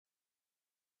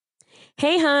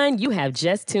Hey, hon, you have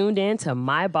just tuned in to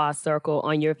My Boss Circle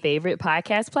on your favorite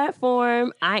podcast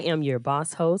platform. I am your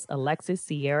boss host, Alexis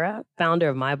Sierra, founder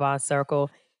of My Boss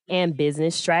Circle and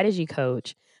business strategy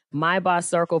coach. My Boss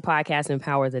Circle podcast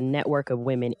empowers a network of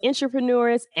women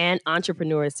entrepreneurs and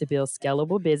entrepreneurs to build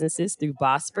scalable businesses through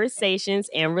boss conversations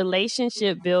and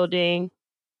relationship building.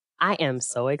 I am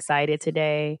so excited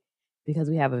today because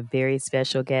we have a very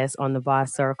special guest on the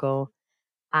Boss Circle.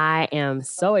 I am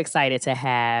so excited to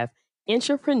have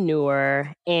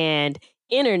entrepreneur and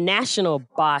international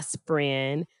boss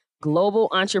friend, global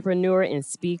entrepreneur and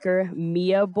speaker,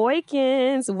 Mia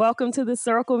Boykins. Welcome to the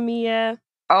circle, Mia.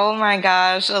 Oh my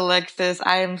gosh, Alexis,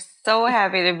 I am so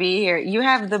happy to be here. You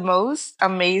have the most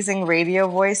amazing radio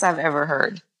voice I've ever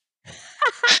heard.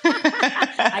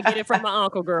 I get it from my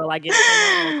uncle, girl. I get it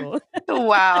from my uncle.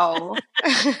 Wow.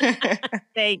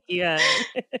 Thank you.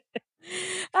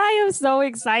 I am so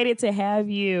excited to have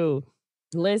you.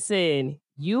 Listen,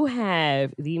 you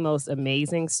have the most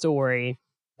amazing story.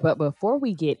 But before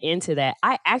we get into that,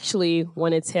 I actually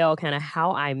want to tell kind of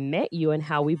how I met you and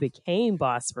how we became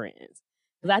boss friends.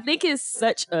 Because I think it's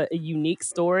such a unique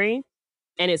story.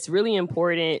 And it's really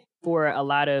important for a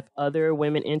lot of other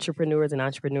women entrepreneurs and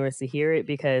entrepreneurs to hear it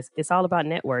because it's all about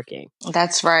networking.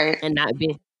 That's right. And not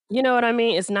being, you know what I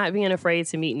mean? It's not being afraid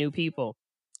to meet new people.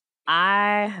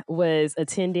 I was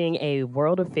attending a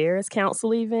World Affairs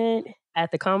Council event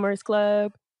at the Commerce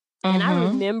Club. And I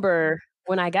remember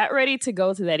when I got ready to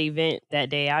go to that event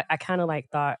that day, I kind of like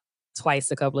thought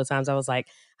twice a couple of times. I was like,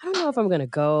 I don't know if I'm going to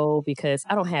go because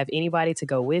I don't have anybody to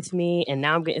go with me. And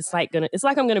now it's like I'm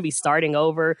going to be starting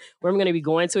over where I'm going to be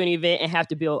going to an event and have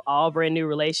to build all brand new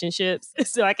relationships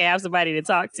so I can have somebody to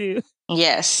talk to.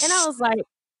 Yes. And I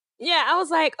was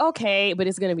like, okay, but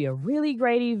it's going to be a really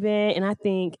great event. And I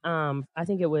think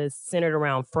it was centered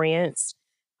around France.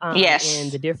 Yes.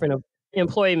 And the different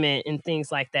employment and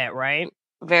things like that, right?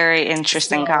 Very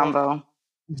interesting combo.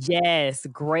 Yes,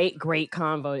 great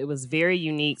convo. It was very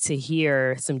unique to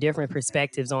hear some different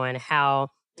perspectives on how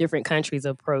different countries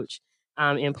approach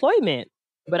employment.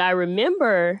 But I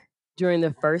remember during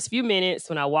the first few minutes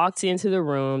when I walked into the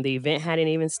room, the event hadn't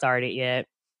even started yet.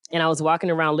 And I was walking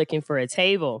around looking for a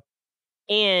table.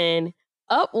 And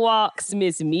up walks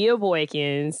Miss Mia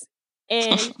Boykins.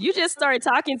 And you just started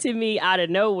talking to me out of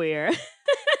nowhere.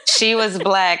 She was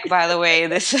Black, by the way.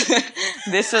 This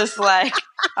was like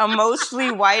a mostly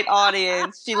white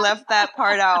audience. She left that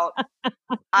part out.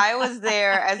 I was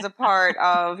there as a part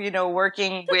of,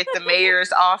 working with the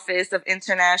mayor's office of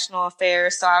international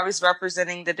affairs. So I was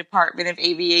representing the Department of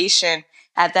Aviation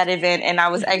at that event. And I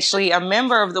was actually a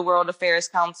member of the World Affairs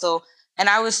Council. And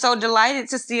I was so delighted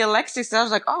to see Alexis. I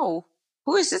was like, oh,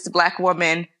 who is this Black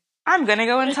woman? I'm going to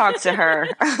go and talk to her.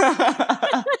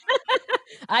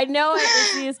 I know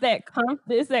it's that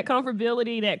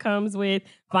comfortability that comes with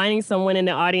finding someone in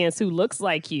the audience who looks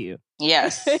like you.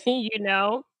 Yes. And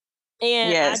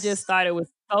yes. I just thought it was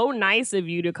so nice of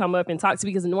you to come up and talk to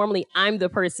me because normally I'm the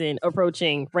person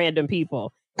approaching random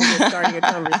people and just starting a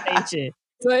conversation.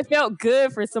 So it felt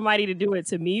good for somebody to do it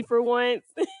to me for once.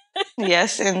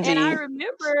 Yes, indeed. And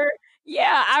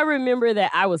I remember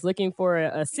that I was looking for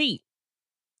a seat.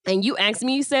 And you asked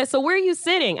me, you said, so where are you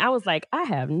sitting? I was like, I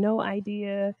have no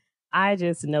idea. I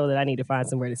just know that I need to find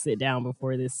somewhere to sit down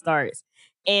before this starts.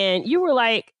 And you were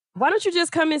like, why don't you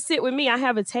just come and sit with me? I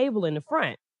have a table in the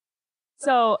front.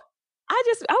 So I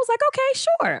was like, okay,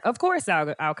 sure. Of course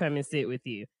I'll come and sit with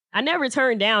you. I never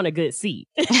turned down a good seat.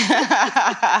 We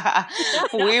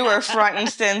were front and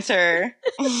center.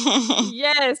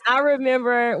 Yes, I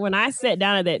remember when I sat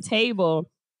down at that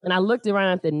table, and I looked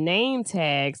around at the name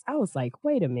tags, I was like,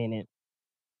 wait a minute.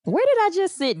 Where did I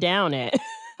just sit down at?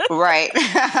 Right.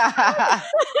 I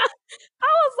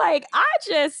was like, I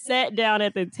just sat down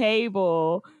at the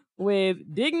table with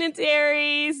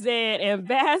dignitaries and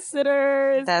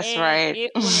ambassadors. That's right.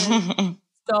 It was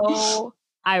so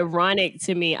ironic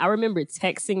to me. I remember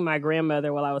texting my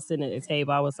grandmother while I was sitting at the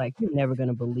table. I was like, you're never going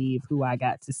to believe who I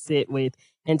got to sit with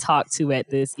and talk to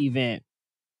at this event.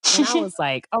 And I was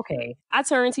like, okay. I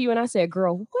turned to you and I said,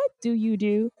 girl, what do you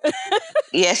do?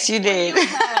 Yes, you did. And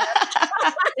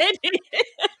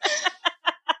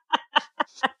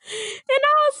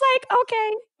I was like,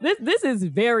 okay, this is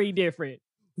very different.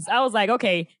 So I was like,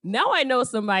 okay, now I know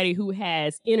somebody who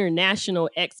has international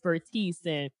expertise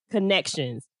and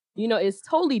connections. It's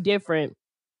totally different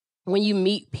when you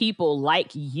meet people like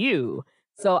you.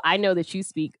 So I know that you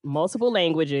speak multiple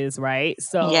languages, right?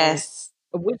 So yes.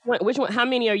 Which one? How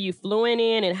many are you fluent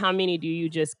in, and how many do you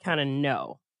just kind of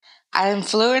know? I'm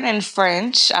fluent in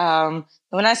French.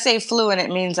 When I say fluent, it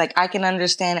means like I can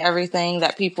understand everything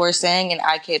that people are saying, and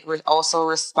I could also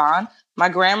respond. My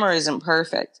grammar isn't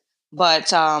perfect, but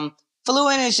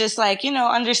fluent is just like,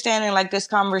 understanding like this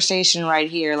conversation right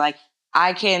here. Like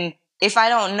I can, if I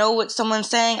don't know what someone's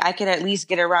saying, I can at least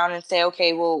get around and say,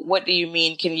 okay, well, what do you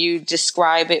mean? Can you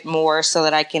describe it more so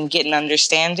that I can get an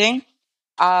understanding?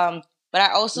 But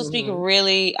I also speak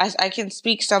I can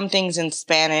speak some things in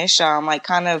Spanish, like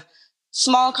kind of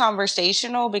small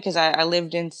conversational because I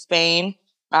lived in Spain.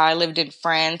 I lived in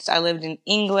France. I lived in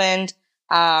England,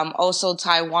 also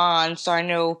Taiwan. So I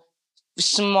know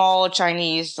small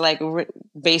Chinese, like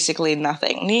basically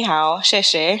nothing. Ni hao, xie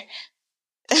xie.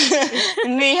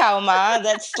 Ni hao ma,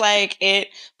 that's like it.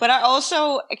 But I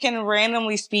also can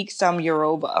randomly speak some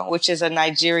Yoruba, which is a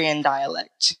Nigerian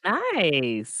dialect.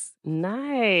 Nice.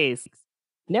 Nice.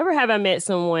 Never have I met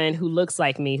someone who looks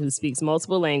like me, who speaks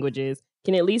multiple languages,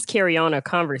 can at least carry on a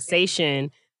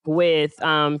conversation with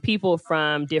people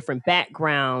from different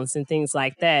backgrounds and things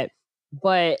like that.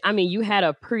 But I mean, you had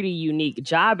a pretty unique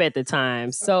job at the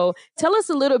time. So tell us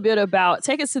a little bit about,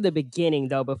 take us to the beginning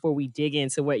though, before we dig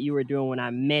into what you were doing when I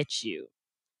met you.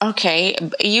 Okay.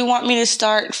 You want me to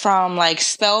start from like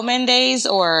Spelman days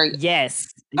or?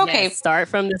 Yes. Okay. Yes, start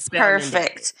from the Spelman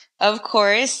Perfect. days. Of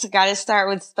course. Got to start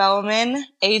with Spelman.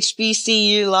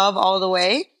 HBCU love all the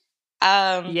way.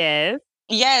 Yes.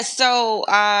 Yes. So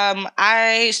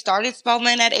I started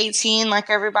Spelman at 18 like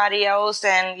everybody else.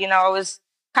 And, I was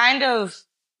kind of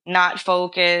not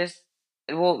focused.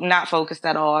 Well, not focused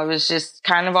at all. I was just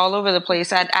kind of all over the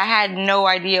place. I had no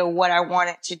idea what I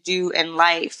wanted to do in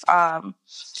life.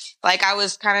 Like I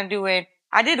was kind of doing,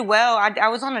 I did well. I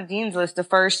was on a dean's list the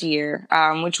first year,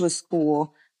 which was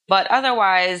cool. But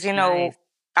otherwise, Nice.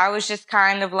 I was just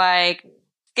kind of like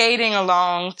skating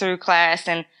along through class.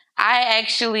 And I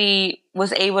actually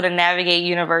was able to navigate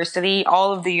university,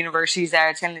 all of the universities that I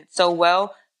attended so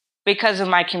well because of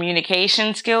my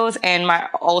communication skills and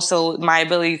my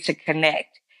ability to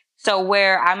connect. So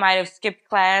where I might have skipped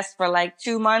class for like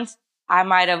 2 months, I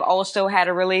might have also had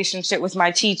a relationship with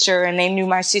my teacher and they knew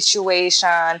my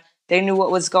situation. They knew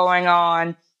what was going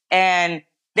on and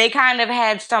they kind of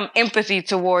had some empathy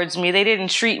towards me. They didn't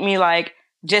treat me like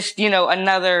just,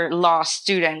 another lost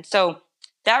student. So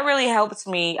that really helped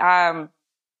me.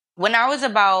 When I was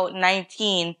about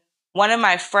 19, one of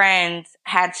my friends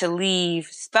had to leave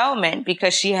Spelman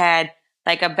because she had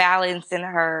like a balance in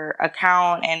her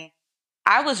account. And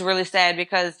I was really sad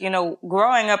because,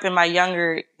 growing up in my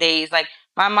younger days, like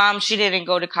my mom, she didn't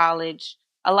go to college.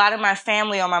 A lot of my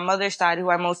family on my mother's side,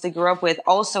 who I mostly grew up with,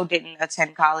 also didn't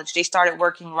attend college. They started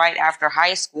working right after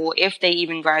high school, if they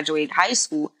even graduated high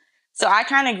school. So I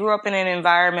kind of grew up in an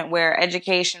environment where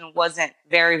education wasn't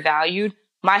very valued.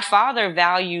 My father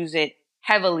values it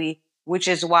heavily, which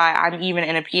is why I'm even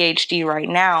in a PhD right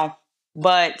now.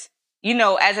 But,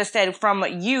 as I said, from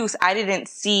youth, I didn't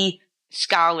see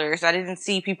scholars. I didn't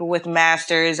see people with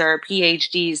masters or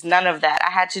PhDs, none of that. I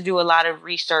had to do a lot of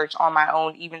research on my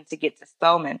own, even to get to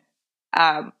Spelman.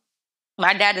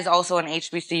 My dad is also an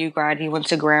HBCU grad. He went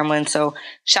to Grambling. So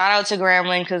shout out to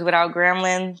Grambling, because without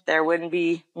Grambling, there wouldn't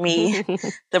be me,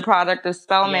 the product of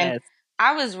Spelman. Yes.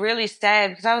 I was really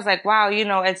sad because I was like, wow,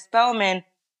 at Spelman,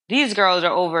 these girls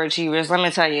are overachievers. Let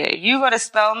me tell you, you go to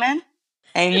Spelman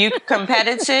and you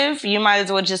competitive, you might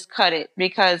as well just cut it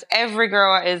because every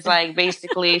girl is like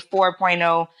basically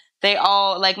 4.0. They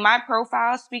all, like my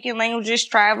profile, speaking languages,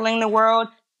 traveling the world,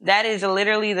 that is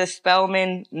literally the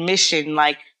Spelman mission.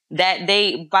 Like that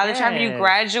by the time you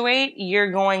graduate,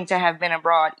 you're going to have been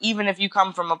abroad, even if you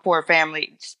come from a poor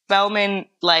family. Spelman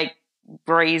like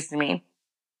raised me.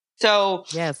 So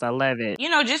yes, I love it.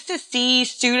 Just to see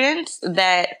students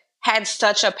that had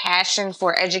such a passion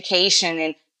for education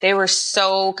and they were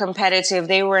so competitive.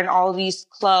 They were in all these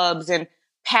clubs and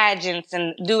pageants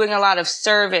and doing a lot of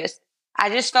service.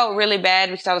 I just felt really bad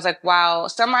because I was like, wow,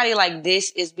 somebody like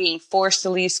this is being forced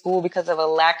to leave school because of a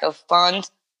lack of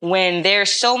funds when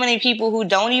there's so many people who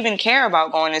don't even care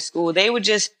about going to school. They would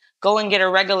just go and get a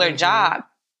regular job.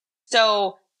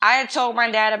 So I had told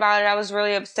my dad about it. I was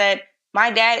really upset.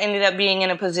 My dad ended up being in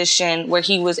a position where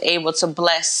he was able to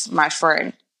bless my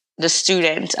friend, the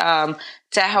student,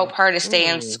 to help her to stay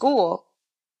in school.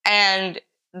 And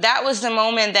that was the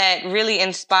moment that really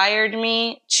inspired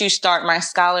me to start my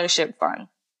scholarship fund.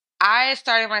 I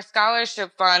started my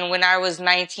scholarship fund when I was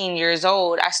 19 years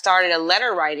old. I started a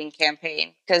letter writing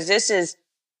campaign because this is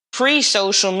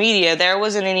pre-social media. There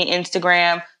wasn't any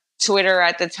Instagram, Twitter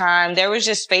at the time. There was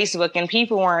just Facebook and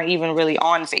people weren't even really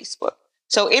on Facebook.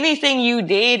 So anything you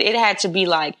did, it had to be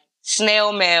like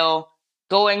snail mail,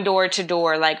 going door to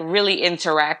door, like really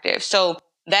interactive. So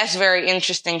that's very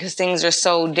interesting because things are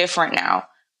so different now.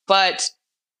 But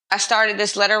I started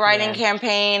this letter writing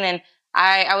campaign and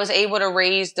I was able to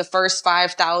raise the first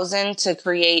 5,000 to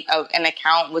create an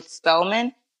account with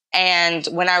Spelman. And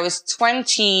when I was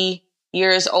 20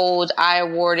 years old, I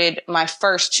awarded my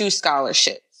first 2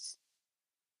 scholarships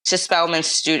to Spelman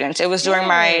students. It was during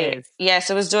my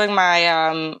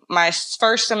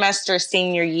first semester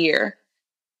senior year.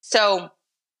 So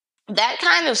that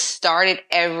kind of started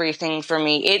everything for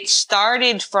me. It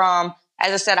started from,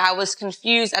 as I said, I was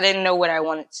confused. I didn't know what I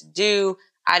wanted to do.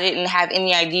 I didn't have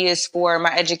any ideas for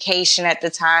my education at the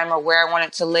time or where I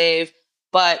wanted to live.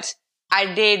 But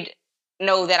I did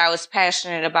know that I was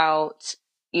passionate about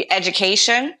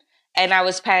education and I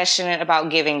was passionate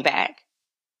about giving back.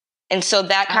 And so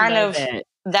that kind of,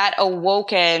 that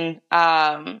awoken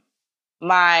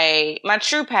my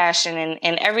true passion,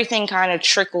 and everything kind of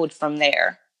trickled from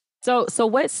there. So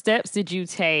what steps did you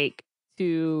take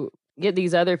to get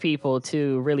these other people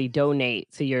to really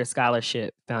donate to your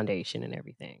scholarship foundation and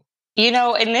everything? You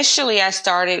know, initially I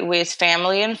started with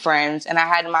family and friends, and I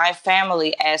had my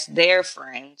family as their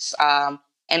friends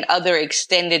and other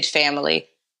extended family.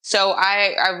 So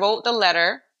I wrote the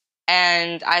letter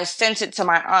and I sent it to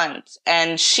my aunt,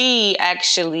 and she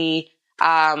actually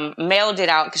mailed it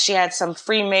out because she had some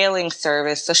free mailing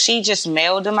service. So she just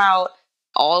mailed them out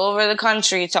all over the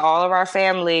country to all of our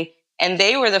family, and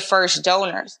they were the first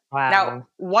donors. Wow. Now,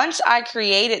 once I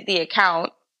created the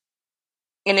account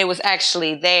and it was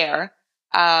actually there,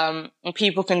 and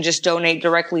people can just donate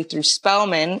directly through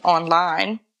Spelman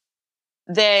online,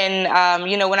 then,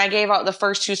 when I gave out the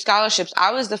first 2 scholarships,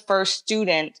 I was the first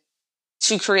student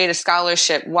to create a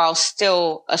scholarship while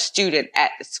still a student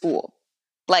at the school.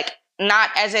 Like,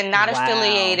 not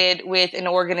affiliated with an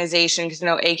organization, because,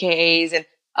 AKAs and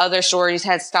other sororities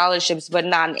had scholarships, but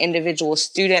not an individual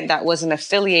student that wasn't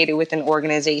affiliated with an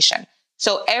organization.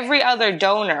 So every other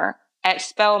donor at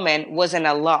Spelman was an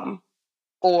alum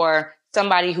or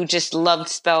somebody who just loved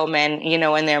Spelman,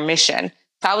 and their mission.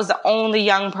 So I was the only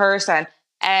young person.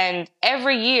 And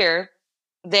every year,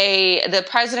 the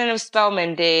president of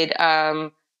Spelman did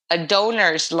a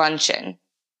donors luncheon.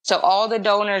 So all the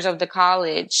donors of the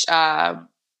college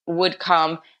would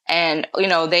come, and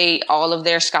all of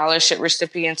their scholarship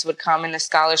recipients would come, and the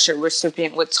scholarship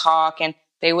recipient would talk, and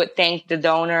they would thank the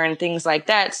donor and things like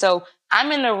that. So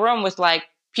I'm in the room with like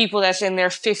people that's in their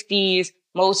 50s,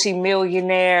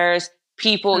 multi-millionaires,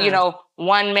 people,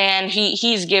 one man,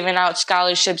 he's giving out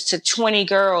scholarships to 20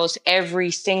 girls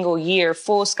every single year,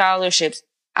 full scholarships.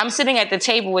 I'm sitting at the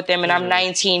table with them and I'm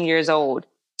 19 years old,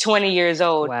 20 years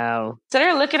old. Wow. So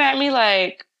they're looking at me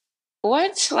like,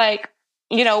 what? Like,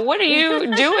 what are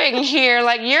you doing here?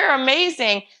 Like, you're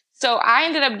amazing. So I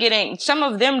ended up getting, some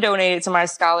of them donated to my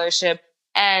scholarship.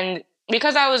 And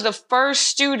because I was the first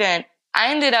student,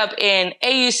 I ended up in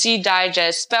AUC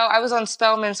Digest. I was on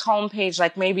Spelman's homepage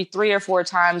like maybe 3 or 4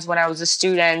 times when I was a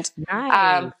student.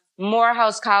 Nice.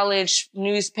 Morehouse College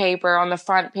newspaper on the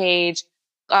front page.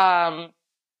 I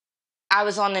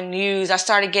was on the news. I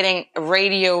started getting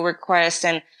radio requests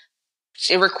and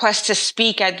requests to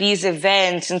speak at these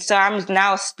events. And so I'm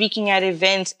now speaking at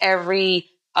events every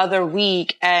other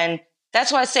week. And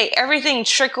that's why I say everything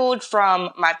trickled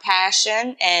from my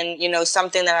passion and,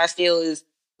 something that I feel is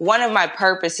one of my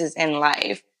purposes in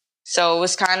life. So it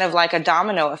was kind of like a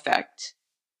domino effect.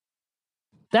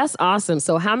 That's awesome.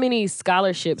 So how many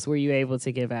scholarships were you able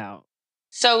to give out?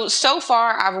 So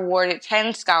far I've awarded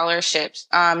 10 scholarships.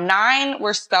 9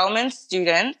 were Spelman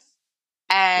students,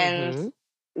 and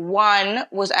 1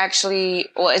 is actually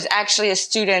a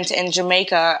student in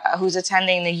Jamaica who's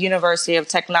attending the University of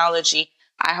Technology.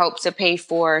 I hope to pay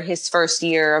for his first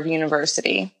year of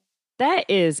university. That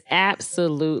is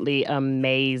absolutely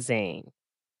amazing.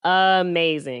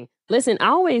 Amazing. Listen, I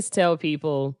always tell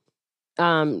people,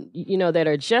 that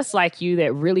are just like you,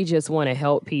 that really just want to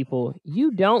help people. You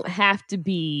don't have to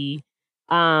be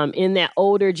in that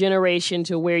older generation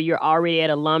to where you're already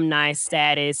at alumni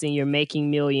status and you're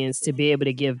making millions to be able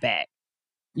to give back.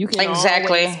 You can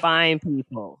always find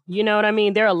people. You know what I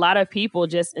mean? There are a lot of people,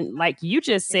 just like you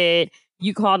just said,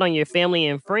 you called on your family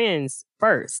and friends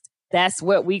first. That's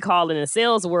what we call in the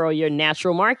sales world your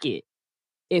natural market.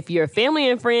 If your family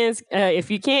and friends, if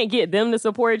you can't get them to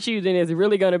support you, then it's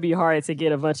really going to be hard to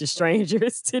get a bunch of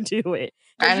strangers to do it.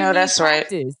 I know that's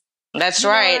practice. Right. That's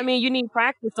right. I mean, you need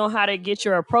practice on how to get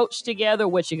your approach together,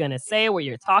 what you're going to say, where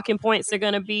your talking points are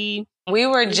going to be. We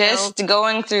were just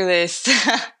going through this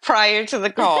prior to the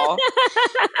call.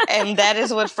 And that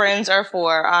is what friends are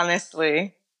for,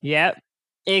 honestly. Yep.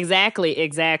 Exactly.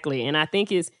 And I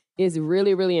think it's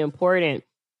really, really important.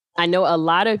 I know a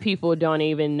lot of people don't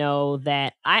even know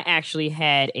that I actually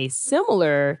had a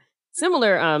similar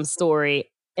story,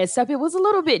 except it was a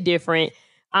little bit different.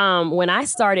 when I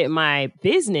started my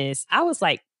business, I was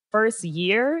like first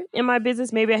year in my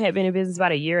business. Maybe I had been in business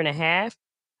about a year and a half.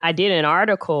 I did an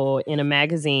article in a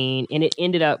magazine and it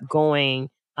ended up going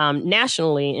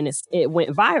nationally and it went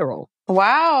viral.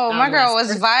 Wow, my girl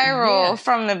was viral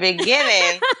from the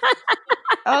beginning.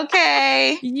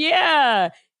 Okay. Yeah.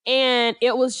 And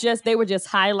it was just, they were just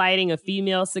highlighting a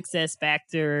female success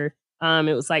factor.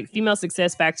 It was like female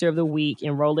success factor of the week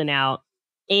and rolling out.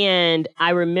 And I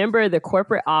remember the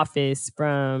corporate office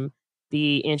from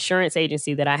the insurance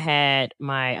agency that I had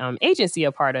my agency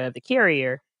a part of, the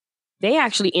carrier. They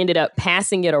actually ended up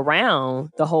passing it around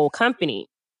the whole company.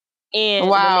 And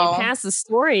when they passed the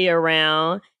story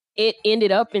around, it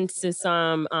ended up into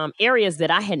some areas that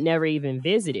I had never even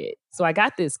visited. So I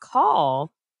got this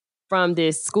call from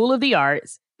this School of the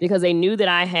Arts because they knew that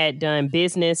I had done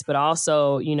business, but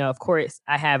also, you know, of course,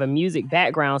 I have a music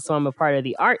background, so I'm a part of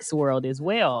the arts world as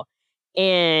well.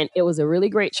 And it was a really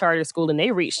great charter school, and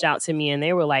they reached out to me and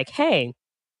they were like, hey,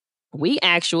 we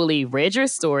actually read your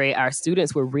story. Our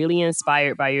students were really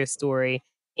inspired by your story,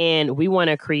 and we want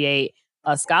to create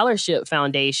a scholarship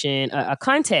foundation, a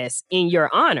contest in your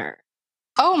honor.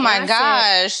 Oh my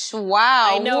gosh. Wow.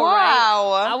 I know,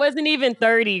 right? I wasn't even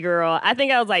 30, girl. I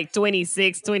think I was like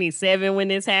 26, 27 when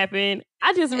this happened.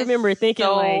 I just remember thinking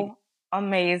so like...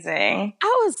 amazing.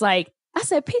 I was like, I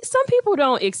said, some people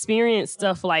don't experience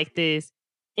stuff like this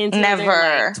until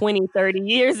they're like 20, 30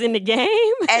 years in the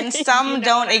game. And some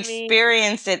don't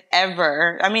experience it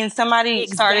ever. I mean, somebody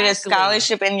started a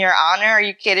scholarship in your honor. Are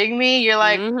you kidding me? You're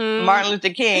like Martin Luther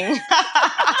King.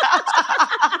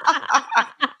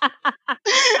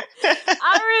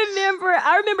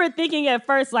 I remember thinking at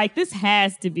first, like, this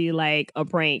has to be like a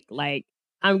prank. Like,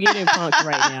 I'm getting punked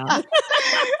right now.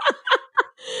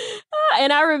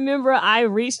 And I remember I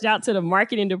reached out to the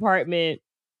marketing department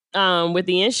with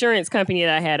the insurance company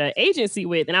that I had an agency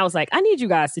with. And I was like, I need you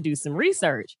guys to do some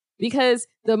research, because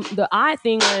the odd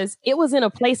thing was it was in a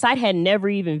place I had never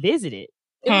even visited.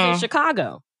 It was in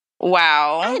Chicago.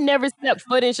 Wow. I had never stepped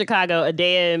foot in Chicago a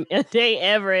day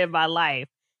ever in my life.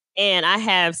 And I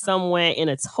have someone in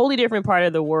a totally different part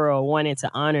of the world wanting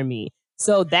to honor me.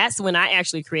 So that's when I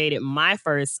actually created my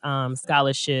first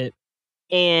scholarship.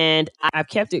 And I've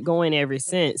kept it going ever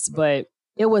since. But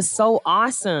it was so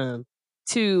awesome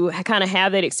to kind of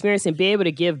have that experience and be able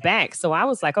to give back. So I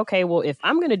was like, okay, well, if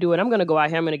I'm going to do it, I'm going to go out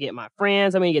here. I'm going to get my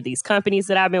friends. I'm going to get these companies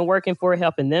that I've been working for,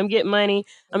 helping them get money.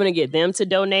 I'm going to get them to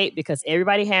donate, because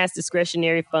everybody has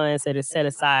discretionary funds that are set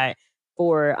aside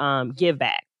for give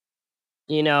back.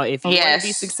 You know, if you want to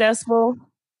be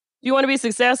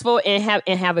successful, and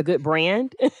have a good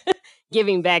brand,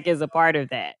 giving back is a part of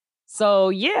that. So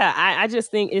yeah, I just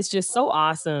think it's just so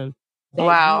awesome that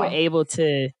you were able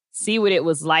to see what it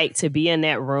was like to be in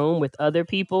that room with other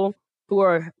people who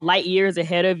are light years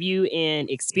ahead of you in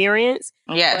experience.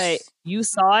 Yes. But you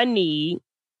saw a need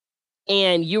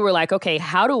and you were like, okay,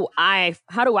 how do I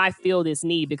feel this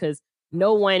need? Because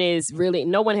no one has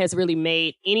really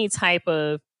made any type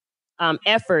of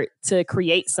effort to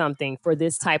create something for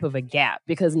this type of a gap,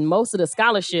 because most of the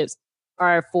scholarships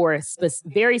are for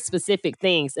very specific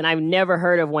things. And I've never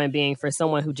heard of one being for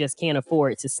someone who just can't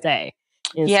afford to stay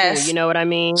in school. You know what I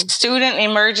mean? Student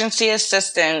emergency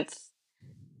assistance.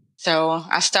 So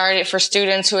I started for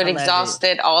students who had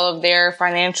exhausted all of their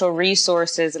financial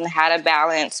resources and had a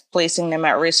balance, placing them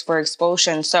at risk for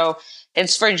expulsion. So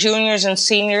it's for juniors and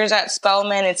seniors at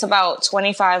Spelman. It's about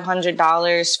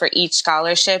 $2,500 for each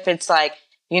scholarship. It's like,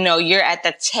 you know, you're at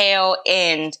the tail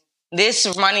end.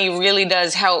 This money really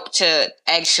does help to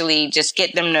actually just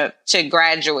get them to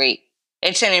graduate.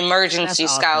 It's an emergency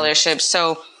scholarship.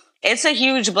 So it's a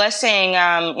huge blessing,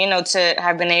 you know, to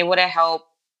have been able to help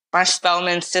my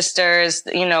Spelman sisters.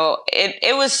 You know,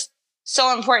 it was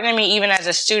so important to me, even as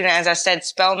a student. As I said,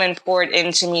 Spelman poured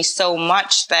into me so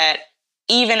much that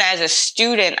even as a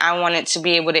student, I wanted to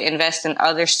be able to invest in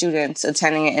other students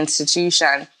attending an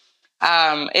institution.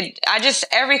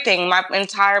 Everything, my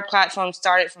entire platform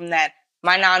started from that.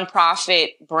 My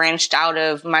nonprofit branched out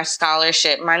of my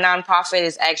scholarship. My nonprofit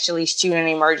is actually Student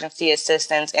Emergency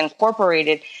Assistance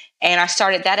Incorporated. And I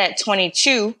started that at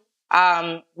 22,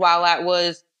 while I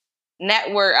was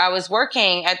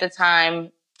working at the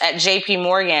time at JP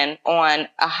Morgan on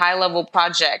a high level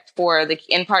project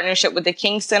in partnership with the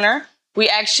King Center. We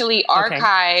actually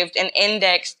archived and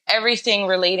indexed everything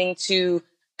relating to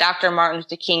Dr. Martin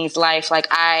Luther King's life. Like,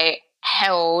 I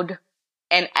held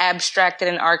and abstracted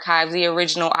and archived the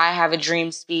original I Have a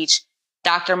Dream speech,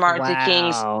 Dr. Martin Luther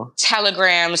King's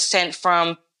telegrams sent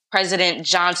from President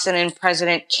Johnson and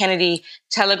President Kennedy,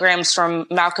 telegrams from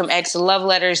Malcolm X, love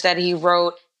letters that he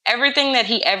wrote, everything that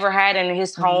he ever had in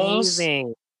his homes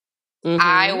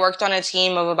I worked on a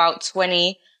team of about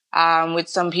 20 with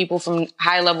some people from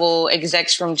high-level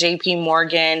execs from JP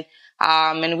Morgan.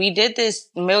 And we did this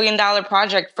 $1 million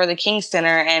project for the King Center,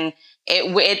 and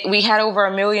we had over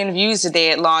 1 million views a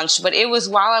day at launch. But it was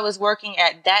while I was working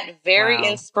at that very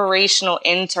inspirational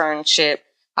internship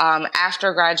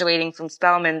after graduating from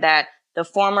Spelman that the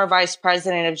former vice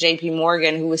president of JP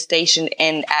Morgan, who was stationed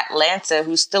in Atlanta,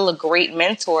 who's still a great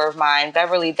mentor of mine,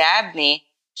 Beverly Dabney,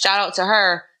 shout out to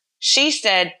her. She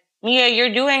said, Mia,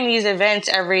 you're doing these events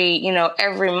every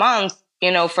month,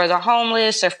 for the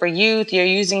homeless or for youth. You're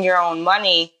using your own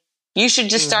money. You should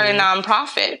just start a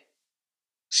nonprofit.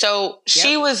 So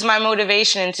she was my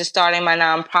motivation into starting my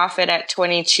nonprofit at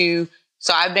 22.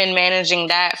 So I've been managing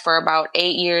that for about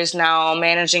 8 years now,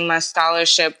 managing my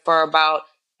scholarship for about,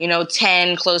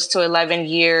 10, close to 11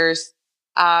 years.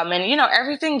 And,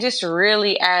 everything just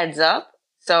really adds up.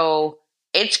 So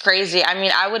it's crazy. I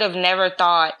mean, I would have never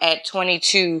thought at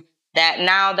 22 that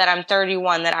now that I'm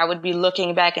 31, that I would be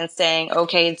looking back and saying,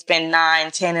 okay, it's been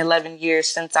 9, 10, 11 years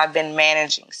since I've been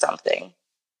managing something.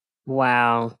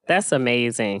 Wow, that's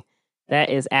amazing.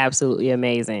 That is absolutely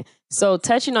amazing. So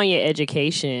touching on your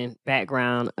education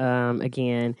background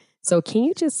again, so can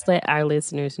you just let our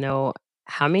listeners know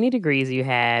how many degrees you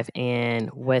have and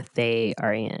what they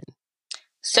are in?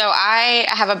 So I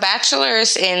have a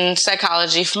bachelor's in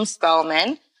psychology from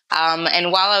Spelman.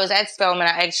 And while I was at Spelman,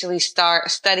 I actually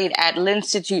studied at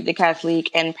l'Institut de Catholique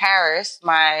in Paris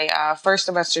my first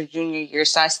semester junior year.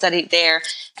 So I studied there,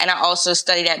 and I also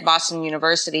studied at Boston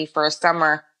University for a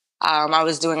summer. I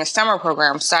was doing a summer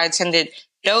program. So I attended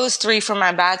those 3 for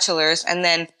my bachelor's, and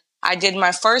then I did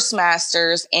my first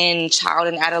master's in child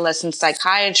and adolescent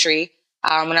psychiatry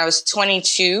when I was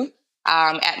 22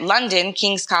 at London,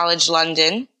 King's College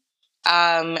London.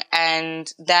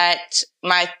 And that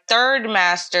my third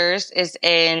master's is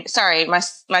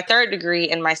my third degree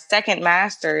and my second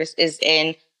master's is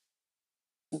in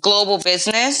global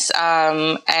business.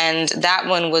 And that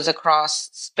one was across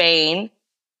Spain,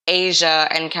 Asia,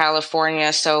 and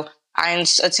California. So I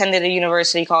attended a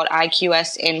university called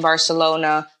IQS in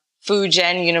Barcelona,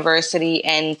 Fujian University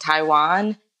in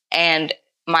Taiwan, and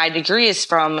my degree is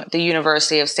from the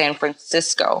University of San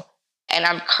Francisco. And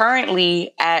I'm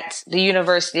currently at the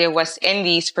University of West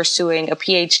Indies pursuing a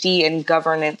PhD in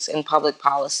governance and public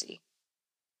policy.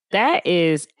 That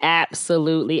is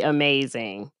absolutely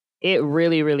amazing. It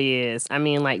really, really is. I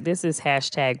mean, like, this is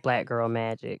hashtag Black Girl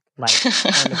Magic, like on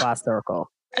the Boss Circle.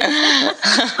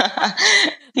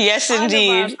 Yes, indeed.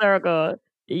 On the Boss Circle.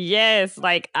 Yes,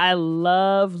 like I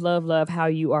love, love, love how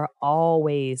you are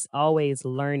always, always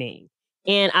learning.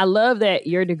 And I love that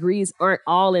your degrees aren't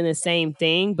all in the same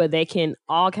thing, but they can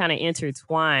all kind of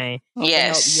intertwine to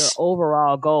help your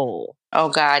overall goal. Oh,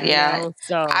 God, yeah.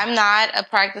 So I'm not a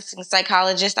practicing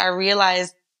psychologist. I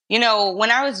realized, when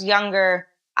I was younger,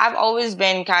 I've always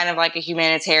been kind of like a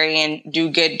humanitarian,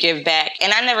 do good, give back.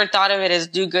 And I never thought of it as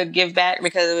do good, give back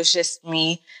because it was just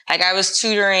me. Like I was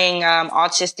tutoring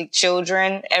autistic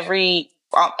children every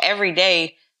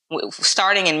day,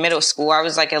 starting in middle school. I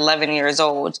was like 11 years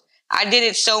old. I did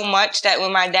it so much that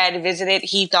when my dad visited,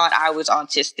 he thought I was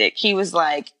autistic. He was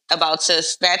like about to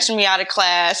snatch me out of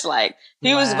class. Like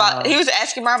he was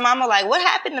asking my mama, like, what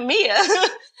happened to Mia?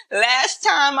 Last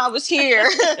time I was here,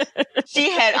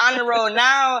 she had honor roll.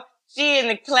 Now she in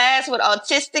the class with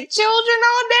autistic children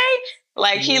all day.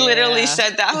 Like he literally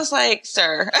said that. I was like,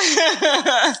 sir.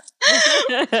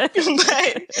 But,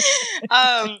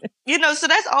 so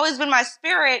that's always been my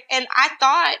spirit. And I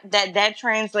thought that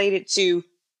translated to,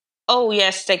 oh,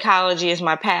 yes, psychology is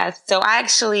my path. So I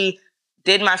actually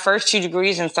did my first 2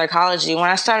 degrees in psychology. When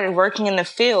I started working in the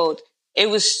field, it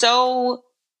was so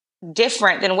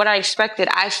different than what I expected.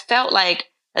 I felt like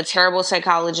a terrible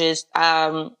psychologist.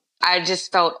 I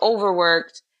just felt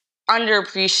overworked,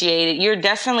 underappreciated. You're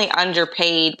definitely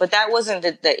underpaid, but that wasn't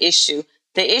the issue.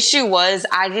 The issue was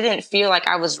I didn't feel like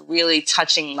I was really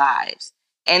touching lives.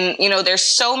 And, there's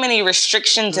so many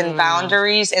restrictions and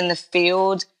boundaries in the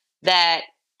field that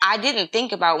I didn't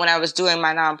think about when I was doing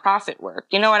my nonprofit work.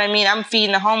 You know what I mean? I'm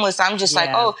feeding the homeless. I'm just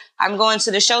like, oh, I'm going to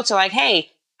the shelter. Like,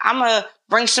 hey, I'm going to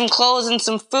bring some clothes and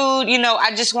some food.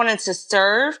 I just wanted to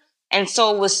serve. And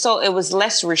so it was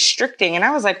less restricting. And I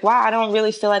was like, wow, I don't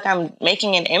really feel like I'm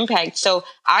making an impact. So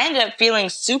I ended up feeling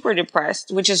super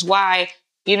depressed, which is why,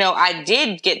 I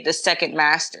did get the second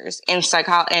master's in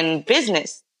in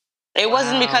business. It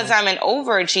wasn't because I'm an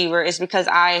overachiever. It's because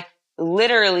I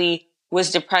literally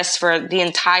was depressed for the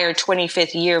entire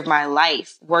 25th year of my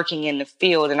life working in the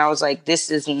field. And I was like,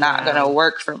 this is not going to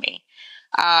work for me.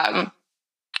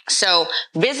 So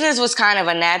business was kind of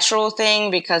a natural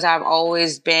thing because I've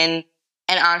always been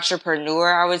an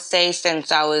entrepreneur, I would say,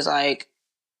 since I was like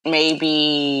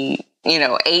maybe,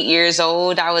 8 years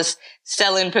old. I was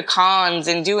selling pecans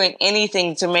and doing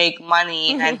anything to make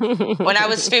money. And when I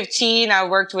was 15, I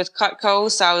worked with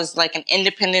Cutco. So I was like an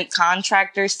independent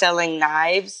contractor selling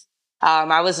knives.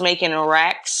 I was making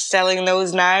racks selling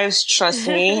those knives. Trust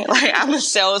me, like I'm a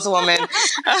saleswoman.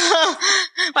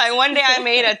 Like one day I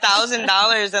made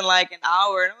 $1,000 in like an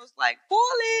hour, and I was like,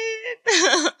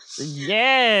 balling.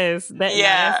 Yes,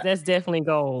 that's definitely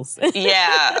goals.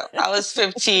 Yeah, I was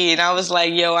 15. I was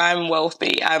like, yo, I'm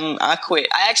wealthy. I quit.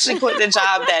 I actually quit the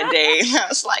job that day. I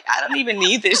was like, I don't even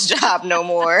need this job no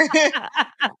more.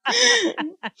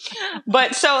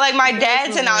 But so like my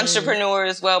dad's an entrepreneur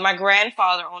as well. My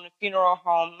grandfather owned a funeral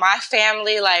home. My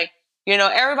family, like,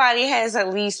 everybody has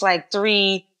at least like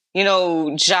 3,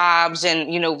 jobs,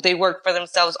 and, they work for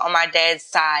themselves on my dad's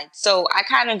side. So I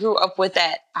kind of grew up with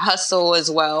that hustle as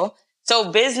well.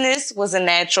 So business was a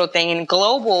natural thing, and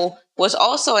global was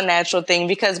also a natural thing,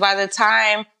 because by the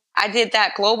time I did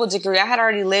that global degree, I had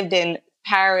already lived in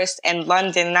Paris and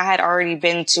London, and I had already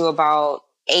been to about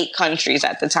 8 countries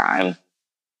at the time.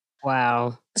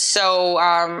 Wow. So,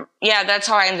 yeah, that's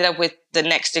how I ended up with the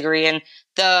next degree. And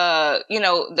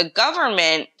the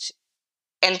government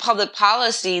and public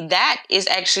policy, that is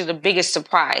actually the biggest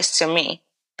surprise to me,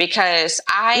 because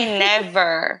I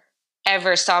never,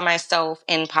 ever saw myself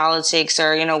in politics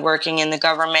or, working in the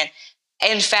government.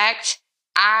 In fact,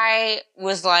 I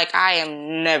was like, I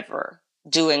am never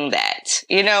doing that.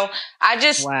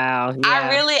 Wow. Yeah. I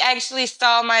really actually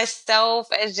saw myself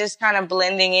as just kind of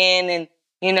blending in and,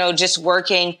 just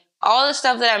working. All the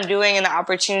stuff that I'm doing and the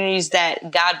opportunities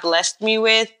that God blessed me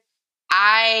with,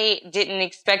 I didn't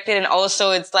expect it. And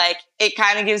also it's like, it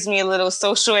kind of gives me a little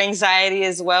social anxiety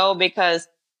as well, because,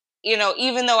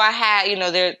 even though I had,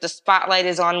 the spotlight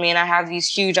is on me and I have these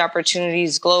huge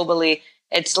opportunities globally,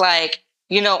 it's like,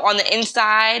 on the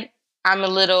inside, I'm a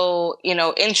little,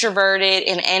 introverted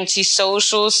and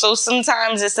antisocial. So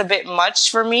sometimes it's a bit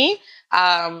much for me.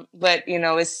 But,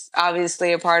 it's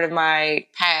obviously a part of my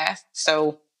path.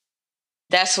 So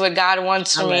that's what God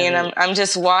wants for me. And I'm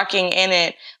just walking in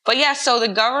it. But yeah, so the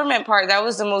government part, that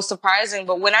was the most surprising.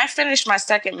 But when I finished my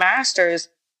second master's,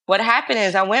 what happened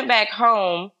is I went back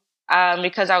home,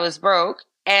 because I was broke.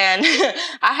 And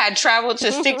I had traveled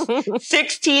to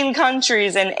 16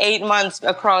 countries in 8 months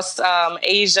across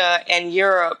Asia and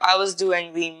Europe. I was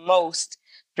doing the most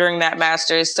during that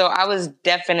master's. So I was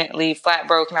definitely flat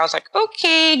broke. And I was like,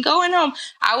 okay, going home.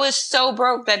 I was so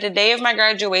broke that the day of my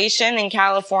graduation in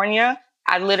California,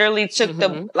 I literally took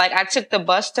I took the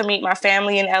bus to meet my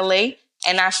family in LA,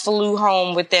 and I flew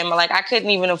home with them. Like I couldn't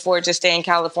even afford to stay in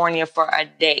California for a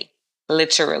day,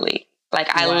 literally. Like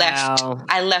I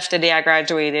left the day I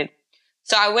graduated.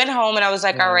 So I went home and I was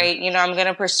like, all right, I'm going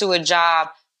to pursue a job,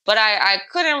 but I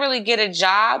couldn't really get a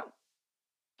job.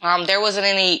 There wasn't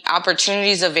any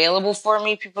opportunities available for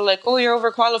me. People were like, oh, you're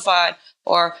overqualified,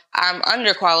 or I'm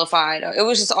underqualified. It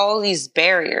was just all these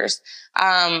barriers.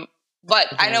 But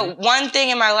I know one thing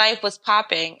in my life was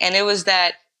popping, and it was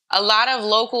that a lot of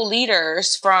local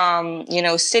leaders, from,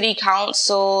 city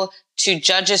council to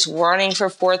judges running for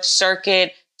Fourth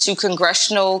Circuit to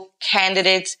congressional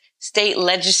candidates, state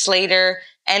legislator,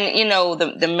 and,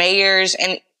 the mayors,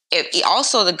 and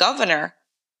also the governor.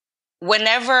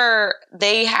 Whenever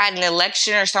they had an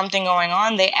election or something going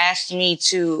on, they asked me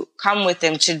to come with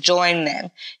them, to join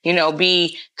them,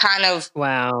 be kind of,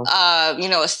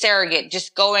 a surrogate,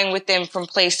 just going with them from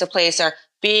place to place, or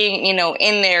being,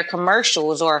 in their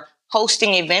commercials, or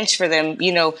hosting events for them,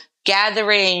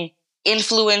 gathering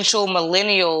influential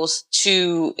millennials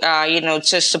to,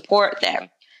 to support them.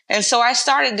 And so I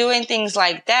started doing things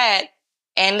like that.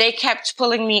 And they kept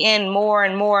pulling me in more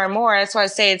and more and more. That's why I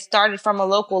say it started from a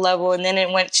local level, and then it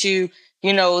went to,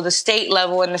 the state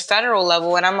level and the federal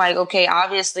level. And I'm like, okay,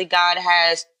 obviously God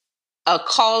has a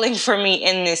calling for me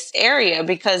in this area,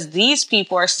 because these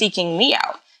people are seeking me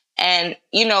out. And,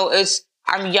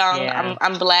 I'm young,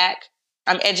 I'm Black,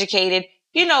 I'm educated.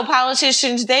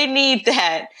 Politicians, they need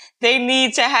that. They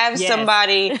need to have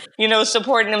somebody,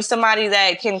 supporting them, somebody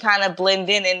that can kind of blend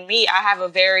in. And me, I have a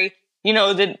very,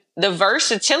 the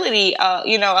versatility, a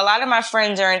lot of my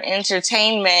friends are in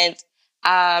entertainment,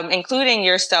 including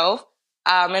yourself.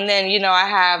 And then, I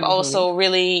have also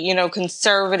really,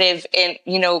 conservative in,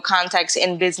 contacts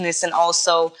in business and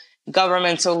also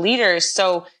governmental leaders.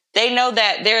 So they know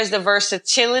that there's the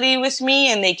versatility with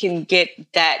me, and they can get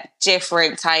that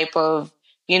different type of,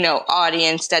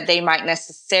 audience that they might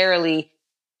necessarily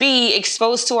be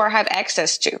exposed to or have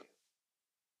access to.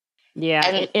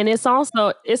 Yeah, and it's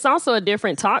also a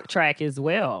different talk track as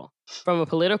well. from a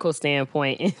political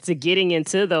standpoint into getting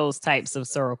into those types of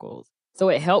circles. So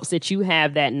it helps that you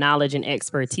have that knowledge and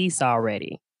expertise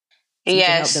already. So you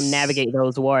can help them Yes. navigate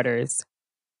those waters.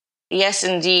 Yes,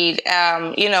 indeed.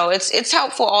 It's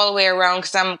helpful all the way around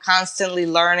because I'm constantly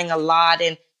learning a lot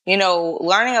and,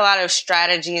 learning a lot of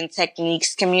strategy and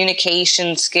techniques,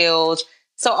 communication skills.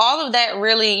 So all of that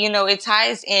really, it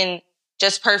ties in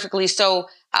just perfectly. So,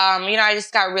 I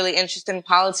just got really interested in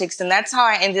politics, and that's how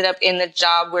I ended up in the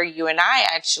job where you and I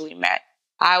actually met.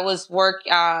 I was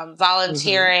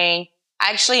volunteering. I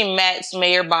actually met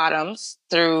Mayor Bottoms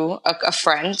through a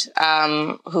friend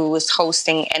who was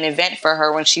hosting an event for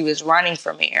her when she was running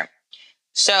for mayor.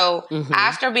 So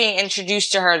after being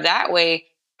introduced to her that way,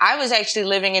 I was actually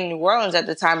living in New Orleans at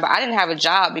the time, but I didn't have a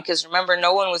job because remember,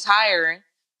 no one was hiring.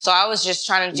 So I was just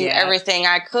trying to do everything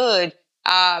I could.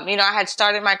 I had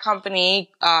started my company,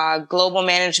 Global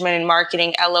Management and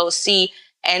Marketing LLC,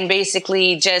 and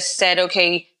basically just said,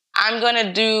 okay, I'm going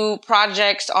to do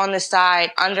projects on the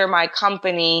side under my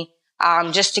company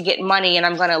just to get money. And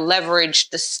I'm going to leverage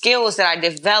the skills that I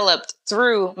developed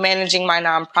through managing my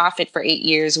nonprofit for 8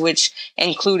 years, which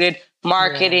included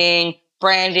marketing,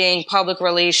 branding, public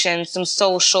relations, some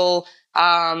social,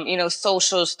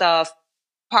 social stuff,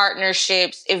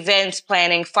 partnerships, events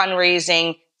planning,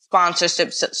 fundraising,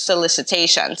 sponsorship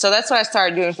solicitation. So that's what I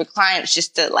started doing for clients,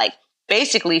 just to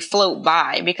basically float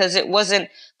by, because it wasn't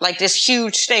like this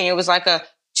huge thing. It was like a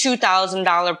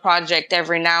 $2,000 project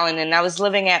every now and then. I was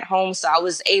living at home, so I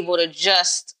was able to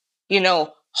just,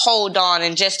 hold on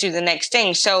and just do the next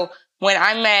thing. So when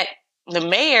I met the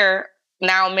mayor,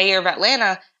 now mayor of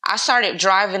Atlanta, I started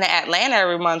driving to Atlanta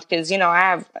every month because, I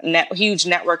have a huge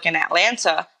network in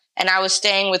Atlanta, and I was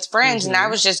staying with friends and I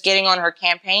was just getting on her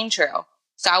campaign trail.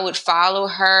 So I would follow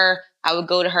her. I would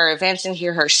go to her events and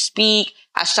hear her speak.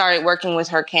 I started working with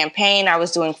her campaign. I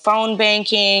was doing phone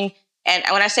banking. And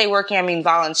when I say working, I mean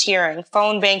volunteering,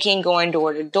 phone banking, going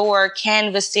door to door,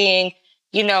 canvassing,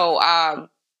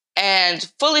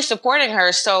 and fully supporting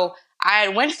her. So I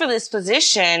went for this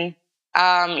position.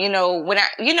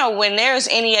 When there's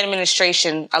any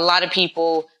administration, a lot of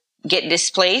people get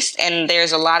displaced and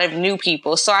there's a lot of new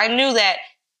people. So I knew that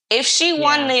if she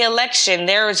won the election,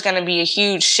 there was going to be a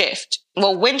huge shift.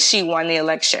 Well, when she won the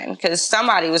election, because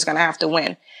somebody was going to have to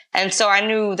win. And so I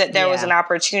knew that there was an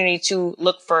opportunity to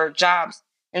look for jobs.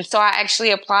 And so I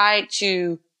actually applied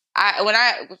when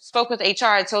I spoke with HR,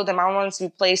 I told them I wanted to be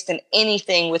placed in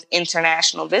anything with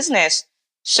international business.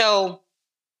 So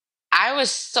I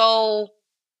was so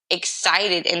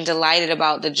excited and delighted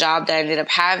about the job that I ended up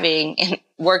having and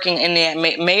working in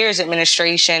the mayor's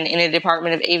administration in the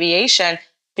Department of Aviation,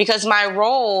 because my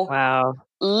role,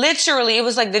 literally, it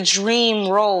was like the dream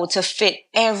role to fit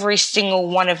every single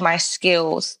one of my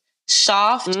skills,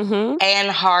 soft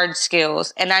and hard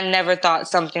skills. And I never thought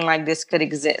something like this could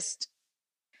exist.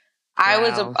 I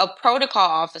was a protocol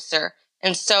officer.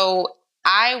 And so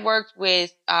I worked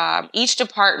with each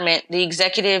department, the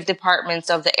executive departments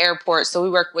of the airport. So we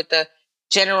worked with the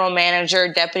general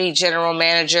manager, deputy general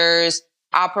managers,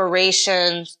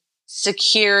 operations,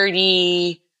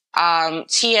 security,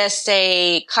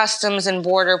 TSA, Customs and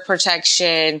Border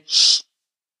Protection.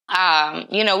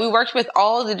 We worked with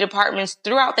all the departments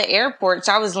throughout the airport.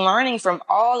 So I was learning from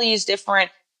all these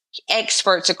different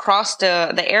experts across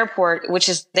the airport,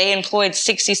 they employed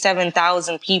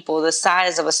 67,000 people, the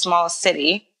size of a small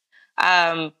city.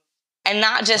 And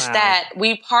not just that,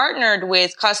 we partnered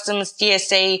with Customs,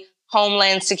 TSA,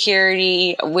 Homeland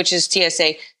Security, which is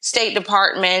TSA, State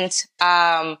Department,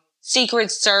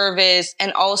 Secret Service,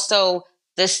 and also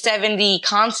the 70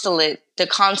 the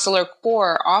consular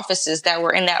corps offices that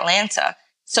were in Atlanta.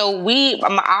 So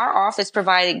our office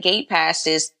provided gate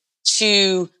passes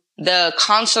to the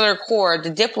consular corps,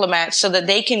 the diplomats, so that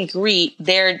they can greet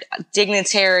their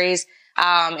dignitaries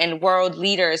and world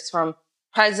leaders, from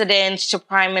presidents to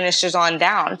prime ministers on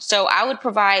down. So I would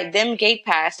provide them gate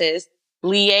passes,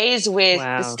 liaise with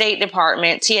the State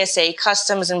Department, TSA,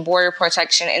 Customs and Border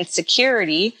Protection, and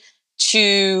Security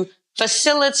to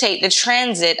facilitate the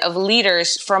transit of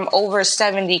leaders from over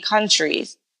 70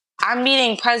 countries. I'm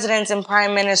meeting presidents and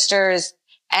prime ministers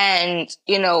and,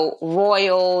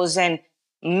 royals and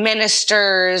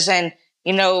ministers and,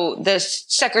 the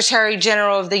Secretary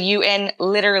General of the UN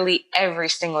literally every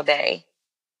single day.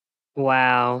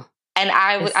 Wow. And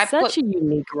I put a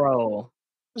unique role.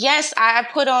 Yes, I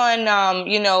put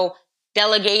on,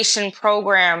 delegation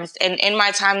programs. And in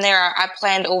my time there, I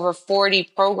planned over 40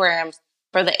 programs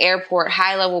for the airport,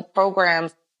 high-level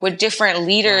programs with different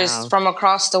leaders from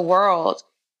across the world.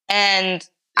 And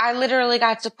I literally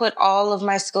got to put all of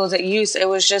my skills at use. It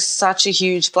was just such a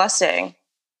huge blessing.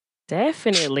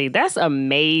 Definitely. That's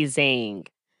amazing.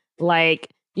 Like,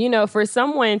 for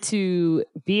someone to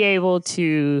be able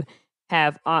to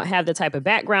have the type of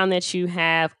background that you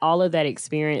have, all of that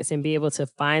experience, and be able to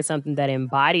find something that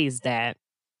embodies that,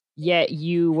 yet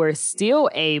you were still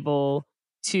able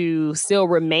to still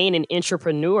remain an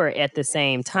entrepreneur at the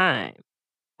same time,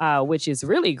 which is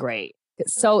really great.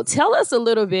 So tell us a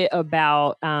little bit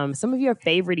about some of your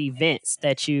favorite events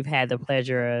that you've had the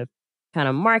pleasure of kind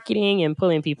of marketing and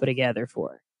pulling people together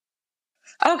for.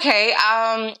 Okay.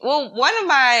 Well, one of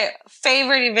my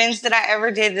favorite events that I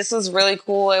ever did, this was really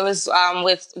cool. It was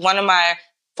with one of my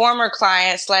former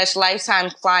clients / lifetime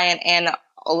client and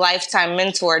a lifetime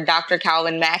mentor, Dr.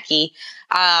 Calvin Mackey.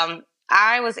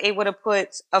 I was able to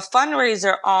put a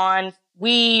fundraiser on.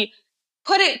 We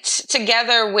put it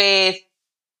together with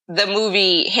the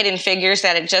movie Hidden Figures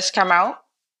that had just come out.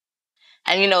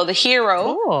 And, the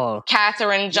hero, Cool.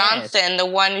 Katherine Johnson, the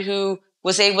one who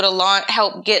was able to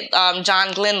help get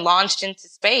John Glenn launched into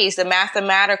space, a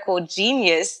mathematical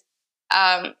genius.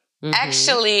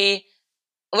 Actually,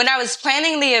 when I was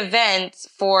planning the event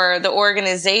for the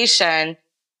organization,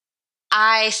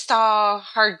 I saw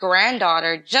her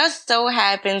granddaughter just so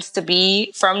happens to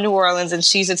be from New Orleans, and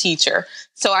she's a teacher.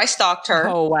 So I stalked her.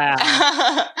 Oh, wow.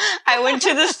 I went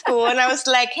to the school and I was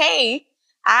like, hey,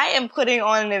 I am putting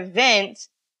on an event,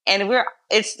 and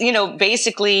it's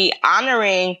basically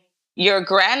honoring your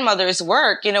grandmother's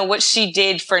work, what she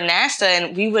did for NASA.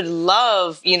 And we would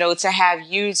love, to have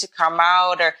you to come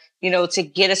out or, to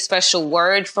get a special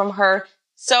word from her.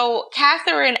 So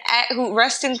Katherine, who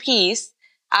rest in peace,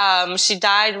 she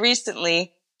died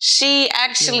recently. She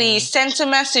actually sent a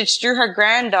message through her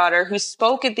granddaughter who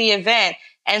spoke at the event.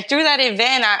 And through that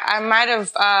event, I might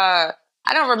have,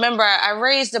 I don't remember, I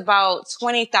raised about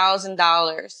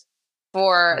 $20,000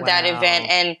 for that event.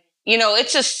 And,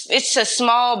 it's a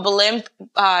small blimp,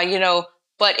 but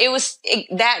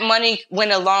that money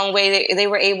went a long way. They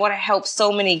were able to help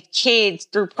so many kids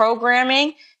through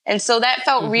programming. And so that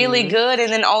felt really good.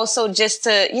 And then also just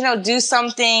to, do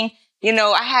something,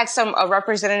 I had a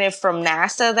representative from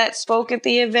NASA that spoke at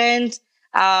the event.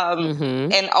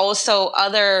 And also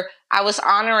I was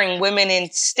honoring women in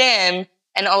STEM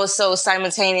and also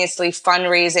simultaneously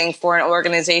fundraising for an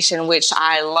organization which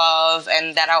I love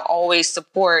and that I'll always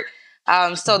support.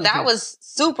 So that was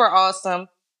super awesome.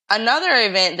 Another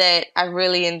event that I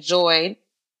really enjoyed,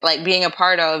 like being a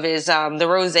part of, is the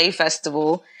Rosé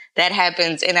Festival that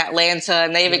happens in Atlanta,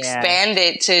 and they've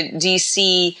expanded to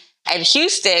DC and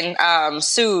Houston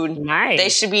soon. Nice. They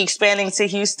should be expanding to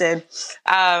Houston.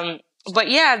 But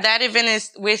yeah, that event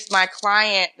is with my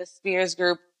client, the Spears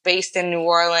Group, based in New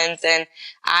Orleans, and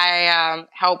I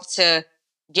helped to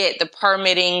get the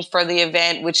permitting for the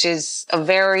event, which is a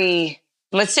very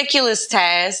meticulous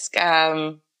task.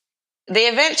 The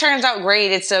event turns out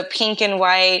great. It's a pink and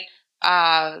white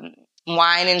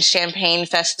wine and champagne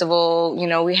festival.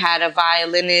 We had a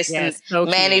violinist, and so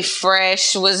Manny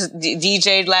Fresh was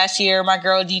DJ'd last year. My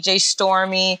girl DJ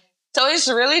Stormy. So it's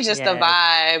really just a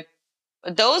vibe.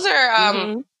 Those are,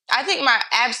 I think my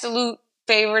absolute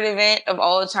favorite event of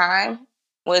all time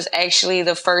was actually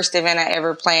the first event I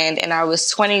ever planned. And I was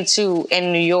 22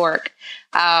 in New York.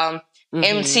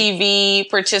 MTV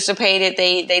participated.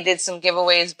 They did some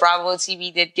giveaways. Bravo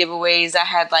TV did giveaways. I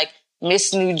had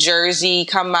Miss New Jersey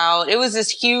come out. It was this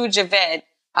huge event,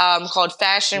 called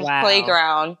Fashion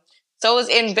Playground. So it was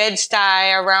in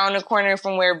Bed-Stuy, around the corner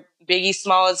from where Biggie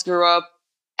Smalls grew up.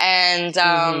 And,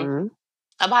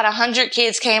 about 100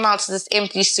 kids came out to this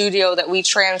empty studio that we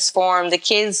transformed. The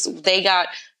kids, they got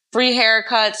free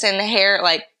haircuts and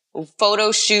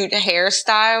photo shoot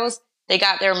hairstyles. They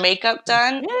got their makeup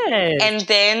done. And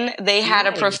then they had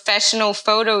a professional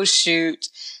photo shoot.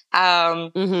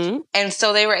 And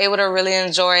so they were able to really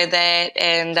enjoy that.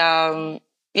 And,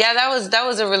 that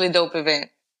was a really dope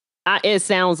event. It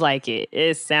sounds like it.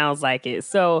 It sounds like it.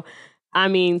 So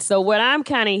what I'm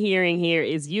kind of hearing here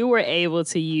is you were able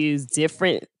to use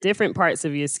different parts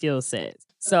of your skill sets.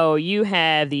 So you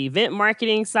have the event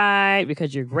marketing side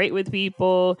because you're great with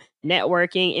people,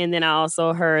 networking, and then I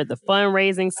also heard the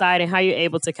fundraising side and how you're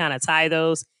able to kind of tie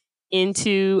those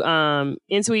into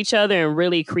each other and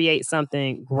really create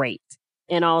something great.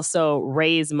 And also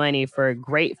raise money for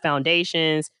great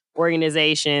foundations,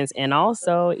 organizations, and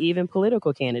also even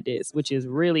political candidates, which is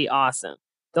really awesome.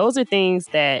 Those are things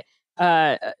that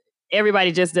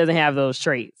everybody just doesn't have those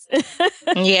traits.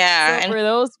 Yeah. So for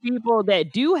those people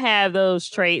that do have those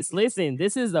traits, listen,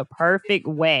 this is the perfect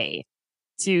way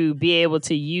to be able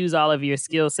to use all of your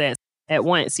skill sets at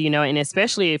once, and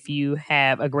especially if you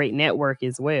have a great network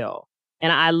as well.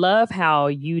 And I love how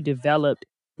you developed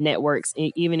networks,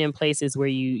 even in places where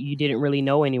you didn't really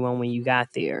know anyone when you got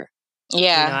there.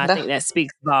 Yeah, I think that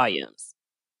speaks volumes.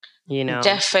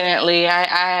 Definitely.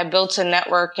 I built a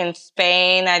network in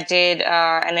Spain. I did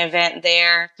an event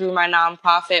there through my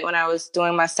nonprofit when I was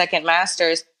doing my second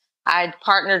master's. I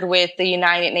partnered with the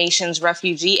United Nations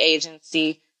Refugee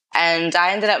Agency, and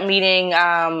I ended up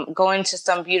going to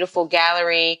some beautiful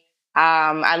gallery.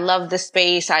 I love the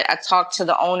space. I talked to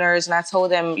the owners and I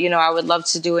told them, I would love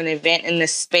to do an event in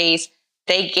this space.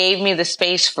 They gave me the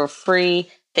space for free.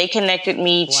 They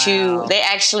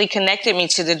actually connected me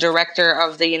to the director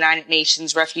of the United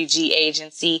Nations Refugee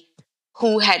Agency,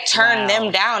 who had turned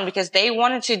them down because they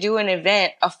wanted to do an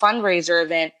event, a fundraiser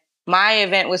event. My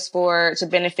event was to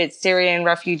benefit Syrian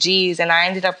refugees, and I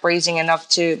ended up raising enough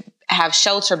to have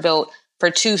shelter built for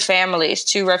two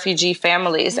refugee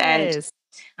families. Yes.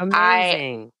 And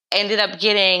amazing. I ended up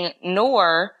getting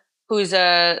Noor, who's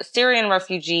a Syrian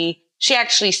refugee. She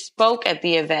actually spoke at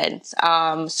the event.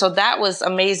 So that was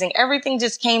amazing. Everything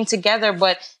just came together,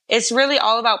 but it's really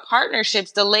all about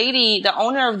partnerships. The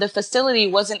owner of the facility,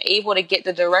 wasn't able to get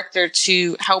the director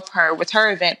to help her with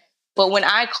her event. But when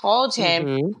I called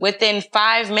him, within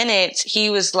 5 minutes, he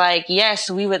was like, yes,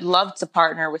 we would love to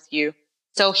partner with you.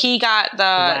 So he got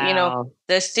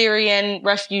the Syrian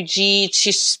refugee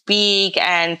to speak,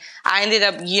 and I ended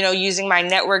up, using my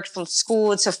network from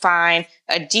school to find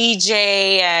a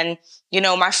DJ. And,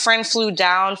 my friend flew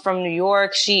down from New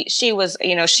York. She was,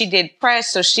 she did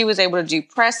press, so she was able to do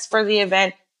press for the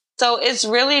event. So it's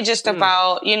really just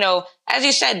about, as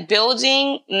you said,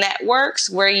 building networks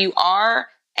where you are.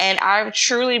 And I've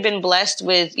truly been blessed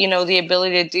with, the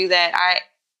ability to do that.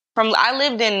 I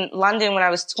lived in London when I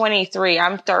was 23.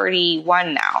 I'm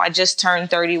 31 now. I just turned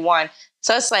 31.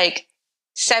 So it's like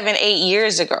 7-8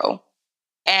 years ago.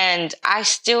 And I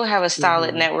still have a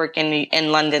solid network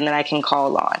in London that I can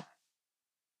call on.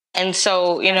 And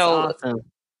so, That's awesome.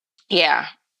 Yeah,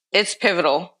 it's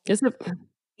pivotal.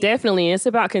 Definitely. It's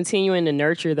about continuing to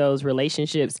nurture those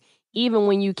relationships, even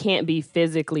when you can't be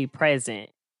physically present.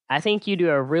 I think you do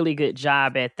a really good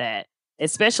job at that,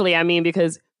 especially,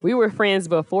 because we were friends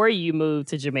before you moved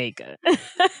to Jamaica.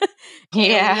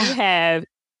 Yeah.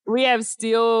 We have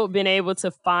still been able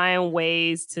to find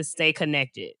ways to stay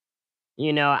connected.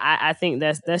 I think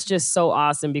that's just so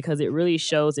awesome, because it really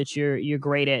shows that you're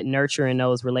great at nurturing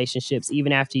those relationships,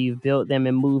 even after you've built them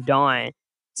and moved on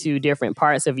to different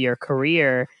parts of your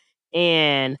career.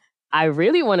 And I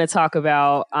really want to talk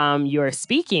about your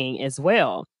speaking as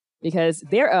well, because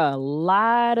there are a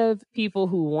lot of people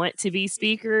who want to be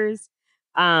speakers.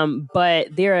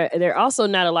 But there are also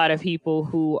not a lot of people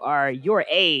who are your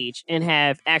age and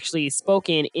have actually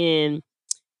spoken in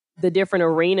the different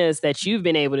arenas that you've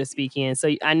been able to speak in.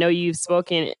 So I know you've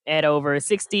spoken at over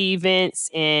 60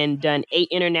 events and done 8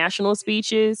 international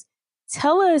speeches.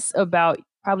 Tell us about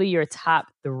probably your top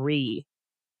 3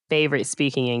 favorite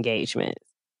speaking engagements.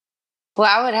 Well,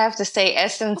 I would have to say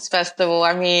Essence Festival.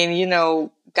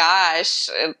 Gosh,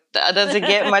 does it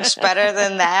get much better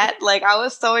than that? Like, I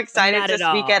was so excited to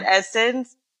speak at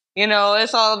Essence.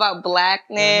 It's all about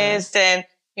Blackness and,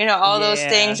 all those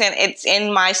things. And it's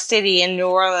in my city in New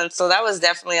Orleans. So that was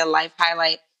definitely a life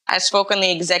highlight. I spoke on the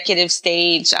executive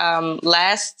stage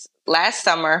last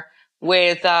summer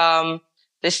with the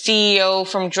CEO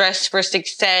from Dress for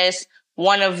Success,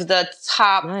 one of the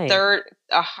top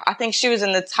I think she was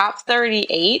in the top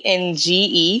 38 in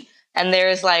GE. And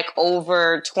there's like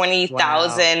over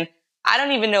 20,000. I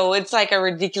don't even know. It's like a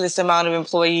ridiculous amount of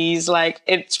employees. Like,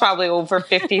 it's probably over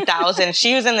 50,000.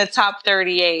 She was in the top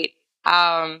 38.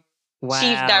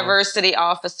 Chief Diversity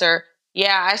Officer.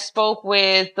 Yeah, I spoke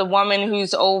with the woman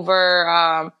who's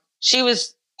over, she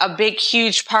was a big,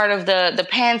 huge part of the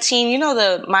Pantene,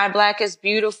 the My Black is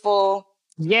Beautiful.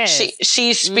 Yes.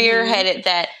 She spearheaded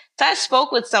that. So I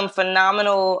spoke with some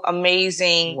phenomenal,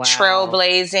 amazing,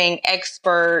 trailblazing,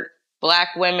 expert Black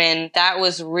women. That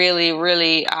was really,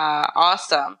 really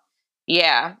awesome.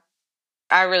 Yeah,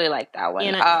 I really like that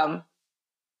one.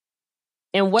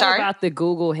 And what about the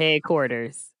Google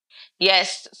headquarters?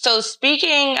 Yes. So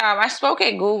speaking, I spoke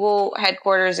at Google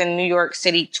headquarters in New York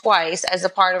City twice as a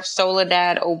part of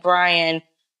Soledad O'Brien,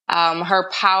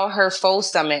 her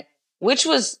Faux Summit, which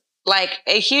was like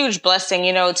a huge blessing,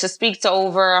 to speak to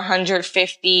over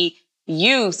 150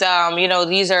 youth.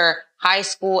 These are high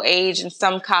school age and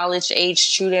some college age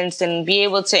students, and be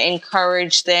able to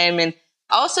encourage them, and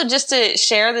also just to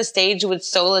share the stage with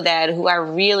Soledad, who I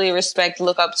really respect,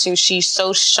 look up to. She's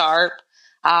so sharp.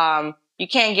 You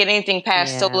can't get anything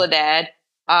past Soledad.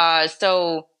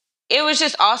 So it was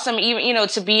just awesome, even,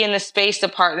 to be in the space, the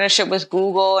partnership with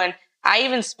Google. And I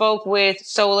even spoke with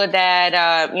Soledad,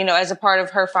 as a part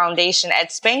of her foundation at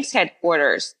Spanx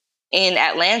headquarters in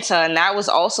Atlanta. And that was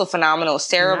also phenomenal.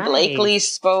 Sarah Blakely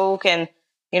spoke, and,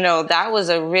 that was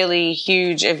a really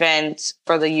huge event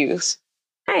for the youth.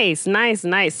 Nice.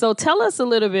 So tell us a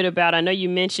little bit about, I know you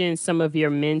mentioned some of your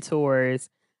mentors.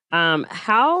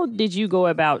 How did you go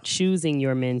about choosing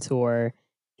your mentor,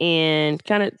 and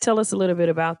kind of tell us a little bit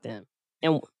about them?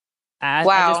 And I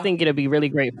just think it'll be really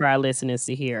great for our listeners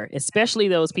to hear, especially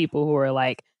those people who are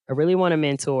like, I really want a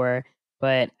mentor,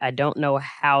 but I don't know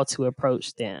how to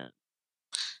approach them.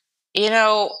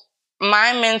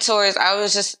 My mentors, I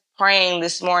was just praying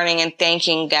this morning and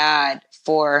thanking God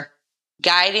for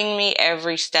guiding me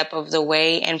every step of the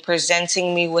way and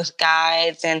presenting me with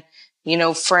guides and,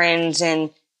 friends and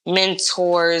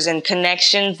mentors and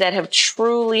connections that have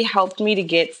truly helped me to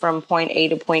get from point A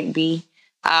to point B,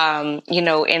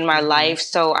 in my life.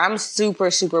 So I'm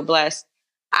super, super blessed.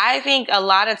 I think a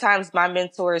lot of times my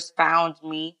mentors found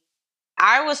me.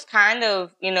 I was kind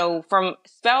of, from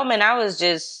Spelman, I was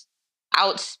just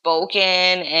outspoken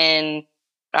and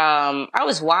I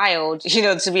was wild,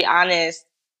 to be honest.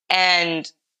 And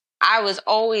I was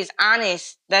always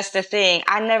honest. That's the thing.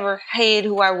 I never hid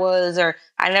who I was, or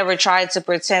I never tried to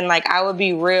pretend. Like, I would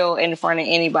be real in front of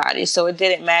anybody. So it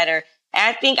didn't matter.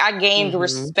 And I think I gained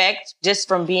respect just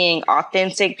from being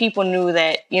authentic. People knew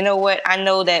that, I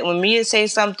know that when Mia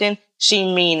says something,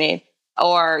 she mean it.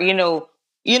 Or,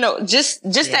 just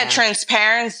that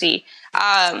transparency.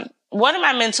 One of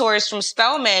my mentors from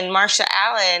Spelman, Marsha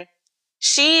Allen,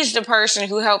 she's the person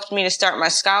who helped me to start my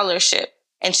scholarship.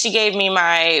 And she gave me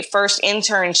my first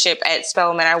internship at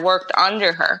Spelman. I worked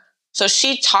under her. So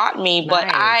she taught me, but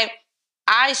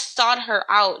I sought her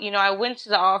out. I went to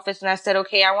the office and I said,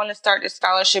 okay, I want to start this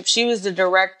scholarship. She was the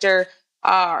director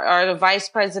or the vice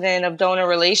president of donor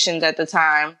relations at the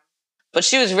time. But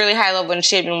she was really high level and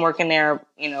she had been working there,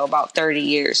 about 30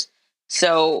 years.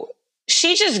 So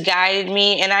she just guided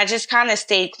me and I just kind of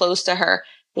stayed close to her.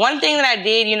 One thing that I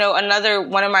did,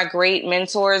 one of my great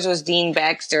mentors was Dean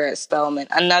Baxter at Spelman.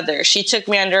 She took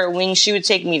me under her wing. She would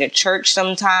take me to church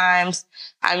sometimes.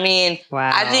 I mean, wow.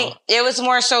 I think it was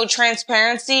more so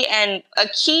transparency, and a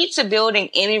key to building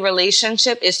any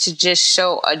relationship is to just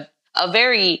show a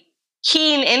very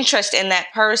keen interest in that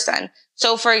person.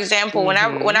 So, for example, when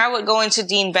I would go into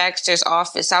Dean Baxter's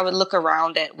office, I would look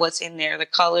around at what's in there, the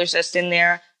colors that's in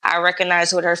there. I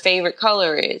recognize what her favorite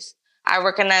color is. I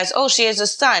recognize, she has a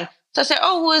son. So I said,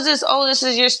 who is this? This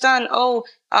is your son.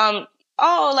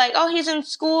 He's in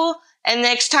school. And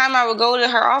next time I would go to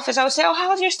her office, I would say,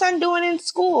 how's your son doing in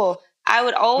school? I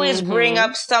would always bring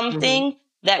up something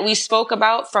that we spoke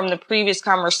about from the previous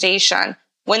conversation.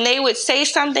 When they would say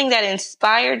something that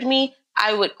inspired me,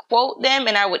 I would quote them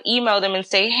and I would email them and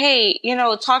say, hey,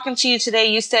 talking to you today,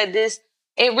 you said this.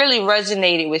 It really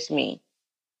resonated with me.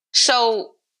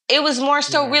 So it was more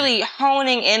so really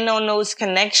honing in on those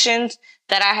connections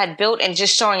that I had built and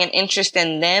just showing an interest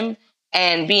in them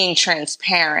and being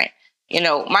transparent.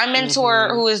 My mentor,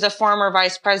 who is the former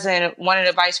vice president, one of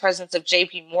the vice presidents of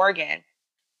JP Morgan,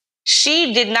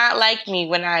 she did not like me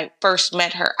when I first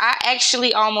met her. I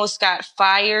actually almost got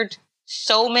fired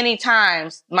so many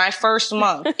times my first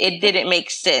month. It didn't make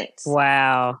sense.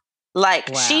 Wow.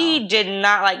 She did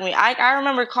not like me. I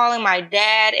remember calling my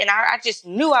dad, and I just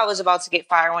knew I was about to get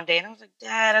fired one day. And I was like,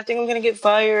 Dad, I think I'm going to get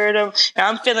fired. And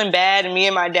I'm feeling bad. And me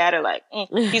and my dad are like,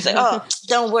 He's like,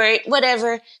 don't worry,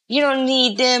 whatever. You don't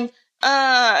need them.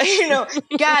 God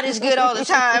is good all the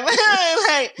time. I was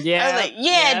like,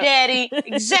 Daddy,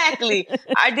 exactly.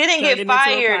 I didn't get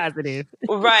fired.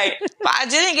 Right. But I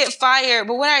didn't get fired.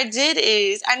 But what I did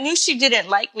is I knew she didn't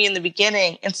like me in the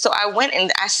beginning. And so I went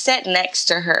and I sat next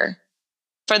to her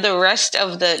for the rest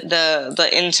of the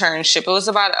internship. It was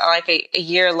about a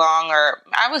year long, or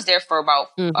I was there for about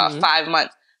 5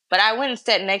 months. But I went and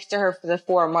sat next to her for the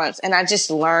 4 months, and I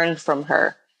just learned from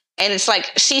her. And it's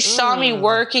like she saw me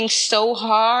working so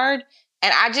hard,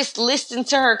 and I just listened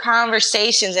to her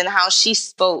conversations and how she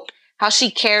spoke, how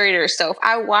she carried herself.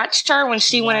 I watched her when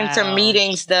she went into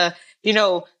meetings, the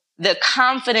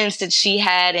confidence that she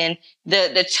had and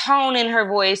the tone in her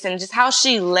voice and just how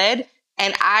she led.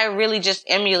 And I really just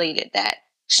emulated that.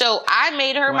 So I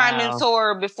made her my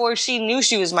mentor before she knew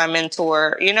she was my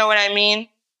mentor. You know what I mean?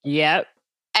 Yep.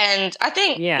 And I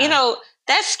think,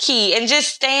 that's key. And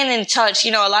just staying in touch.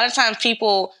 A lot of times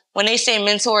people, when they say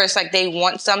mentor, it's like they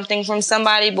want something from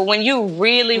somebody. But when you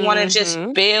really want to just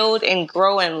build and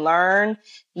grow and learn,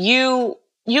 you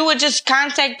would just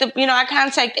contact I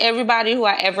contact everybody who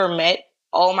I ever met,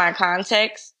 all my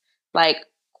contacts,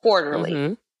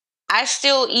 quarterly. I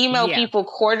still email people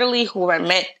quarterly who I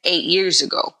met 8 years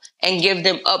ago and give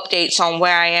them updates on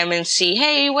where I am and see,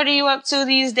 hey, what are you up to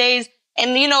these days?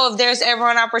 And, you know, if there's ever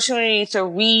an opportunity to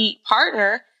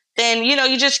re-partner, then, you know,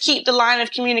 you just keep the line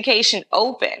of communication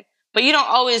open. But you don't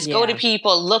always go to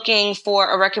people looking for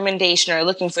a recommendation or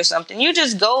looking for something. You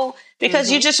just go because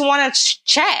you just want to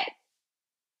chat,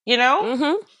 you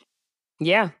know?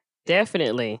 Yeah,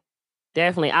 definitely.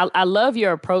 Definitely. I love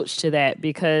your approach to that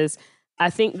because I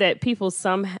think that people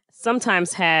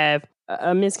sometimes have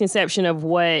a misconception of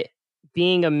what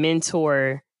being a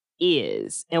mentor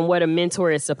is and what a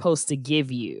mentor is supposed to give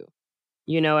you.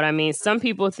 You know what I mean? Some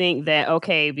people think that,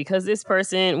 okay, because this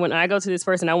person, when I go to this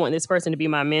person, I want this person to be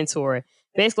my mentor.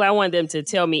 Basically, I want them to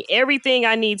tell me everything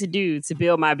I need to do to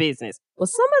build my business. Well,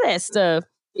 some of that stuff,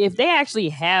 if they actually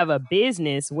have a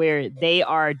business where they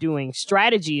are doing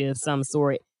strategy of some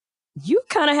sort, you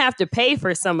kind of have to pay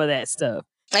for some of that stuff.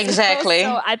 Exactly.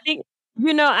 So I think,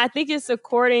 you know, I think it's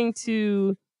according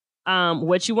to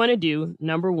what you want to do,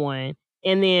 number one.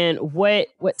 And then what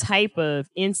type of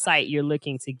insight you're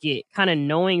looking to get, kind of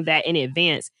knowing that in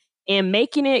advance and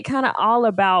making it kind of all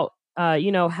about,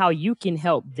 you know, how you can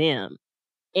help them.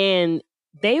 And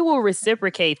they will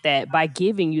reciprocate that by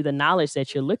giving you the knowledge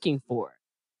that you're looking for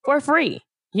free.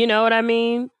 You know what I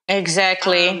mean?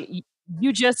 Exactly.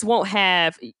 You just won't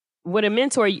have, with a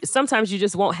mentor, sometimes you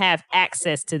just won't have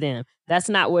access to them. That's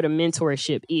not what a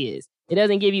mentorship is. It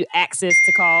doesn't give you access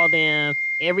to call them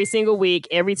every single week,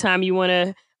 every time you want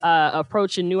to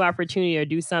approach a new opportunity or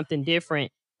do something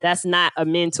different. That's not a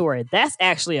mentor. That's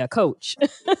actually a coach.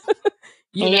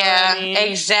 You know what I mean?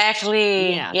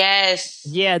 Exactly. Yeah. Yes.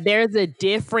 Yeah, there's a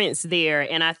difference there.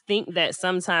 And I think that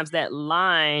sometimes that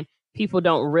line, people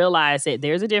don't realize that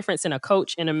there's a difference in a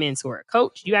coach and a mentor. A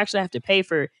coach, you actually have to pay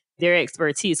for their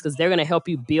expertise because they're going to help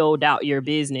you build out your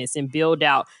business and build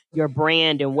out your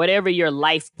brand and whatever your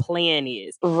life plan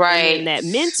is. Right. And then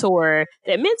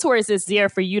that mentor is just there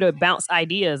for you to bounce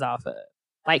ideas off of.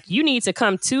 Like, you need to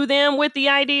come to them with the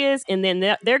ideas, and then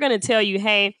they're going to tell you,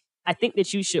 hey, I think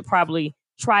that you should probably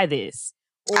try this.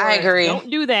 Or, I agree.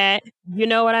 Don't do that. You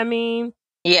know what I mean?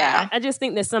 Yeah. I just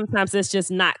think that sometimes it's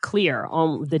just not clear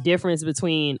on the difference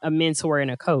between a mentor and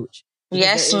a coach.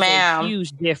 Yes, ma'am. A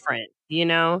huge difference, you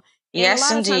know? And yes, a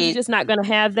lot indeed. of times you're just not going to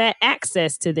have that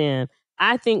access to them.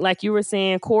 I think, like you were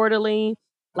saying, quarterly,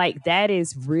 like that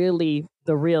is really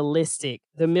the realistic.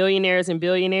 The millionaires and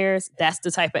billionaires, that's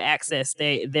the type of access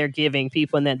they're giving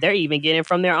people, and that they're even getting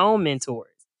from their own mentors.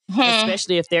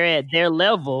 Especially if they're at their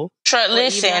level,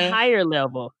 listen, or even a higher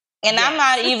level. And I'm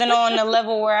not even on the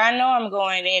level where I know I'm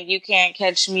going, and you can't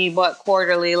catch me but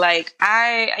quarterly. Like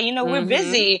we're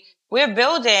busy, we're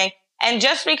building. And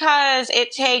just because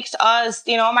it takes us,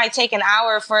 you know, it might take an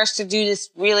hour for us to do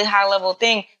this really high level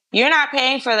thing. You're not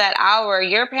paying for that hour.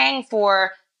 You're paying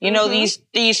for, you know, these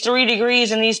 3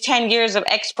 degrees and these 10 years of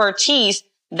expertise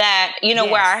that, you know,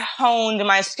 where I honed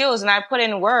my skills and I put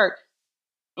in work.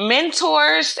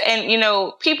 Mentors and, you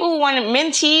know, people who want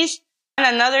mentees.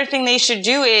 And another thing they should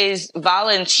do is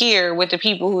volunteer with the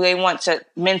people who they want to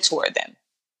mentor them.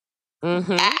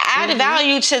 Add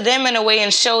value to them in a way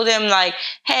and show them like,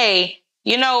 hey,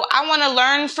 you know, I want to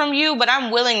learn from you, but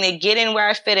I'm willing to get in where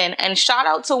I fit in. And shout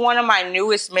out to one of my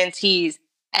newest mentees.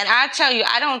 And I tell you,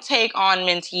 I don't take on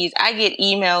mentees. I get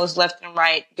emails left and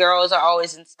right. Girls are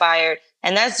always inspired.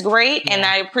 And that's great. And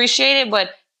I appreciate it.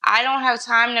 But I don't have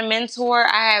time to mentor.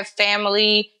 I have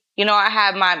family. You know, I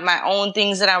have my own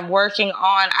things that I'm working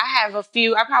on.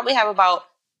 I probably have about,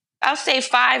 I'll say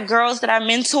 5 girls that I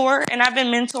mentor, and I've been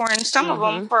mentoring some of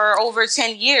them for over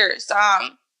 10 years.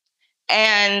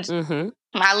 And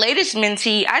my latest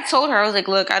mentee, I told her, I was like,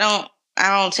 look, I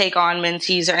don't take on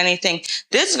mentees or anything.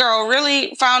 This girl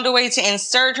really found a way to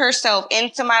insert herself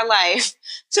into my life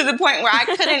to the point where I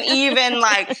couldn't even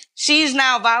she's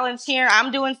now volunteering.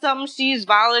 I'm doing something. She's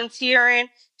volunteering.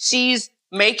 She's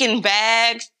making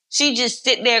bags. She just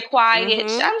sit there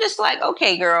quiet. I'm just like,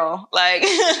 okay, girl, like,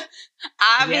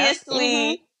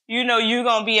 obviously, you know, you're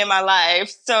going to be in my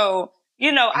life. So,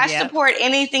 you know, I support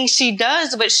anything she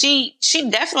does, but she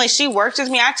works with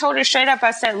me. I told her straight up,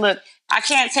 I said, look, I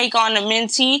can't take on a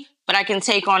mentee, but I can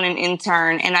take on an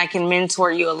intern and I can mentor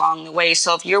you along the way.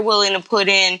 So if you're willing to put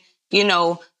in, you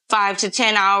know, 5 to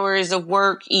 10 hours of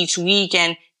work each week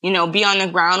and, you know, be on the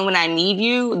ground when I need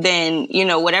you, then, you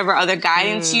know, whatever other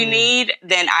guidance you need,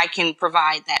 then I can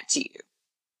provide that to you.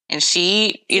 And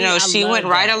she, you know, she went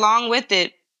right along with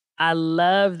it. I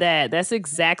love that. That's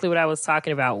exactly what I was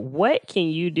talking about. What can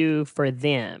you do for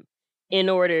them in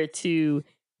order to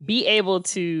be able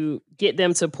to get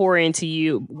them to pour into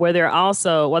you, where they're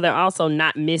also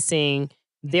not missing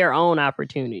their own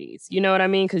opportunities. You know what I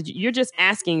mean? Because you're just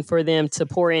asking for them to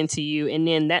pour into you, and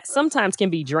then that sometimes can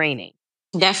be draining.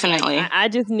 Definitely. Like, I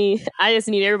just need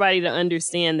everybody to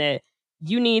understand that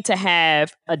you need to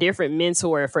have a different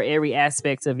mentor for every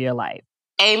aspect of your life.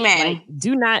 Amen.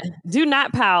 Like, do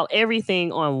not pile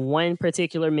everything on one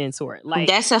particular mentor. Like,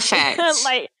 that's a fact.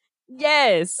 Like,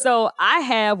 yes. So I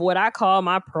have what I call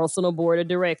my personal board of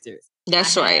directors.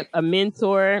 That's right. A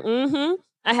mentor.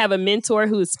 I have a mentor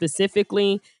who is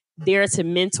specifically there to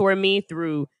mentor me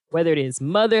through whether it is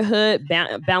motherhood,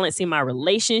 balancing my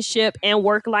relationship and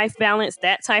work-life balance,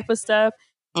 that type of stuff.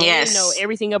 Yes. They know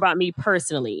everything about me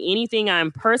personally. Anything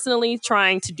I'm personally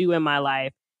trying to do in my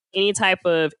life, any type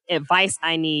of advice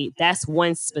I need, that's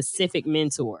one specific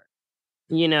mentor,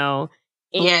 you know?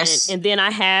 And, yes. And then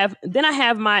I have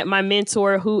my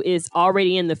mentor who is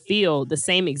already in the field, the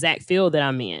same exact field that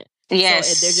I'm in.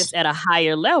 Yes. So they're just at a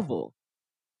higher level,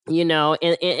 you know,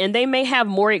 and they may have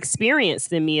more experience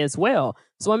than me as well.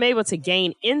 So I'm able to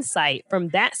gain insight from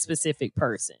that specific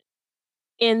person.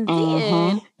 And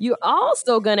then you're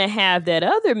also going to have that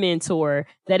other mentor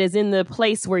that is in the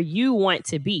place where you want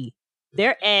to be.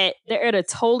 They're at a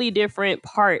totally different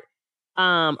part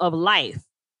of life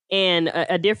and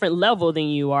a different level than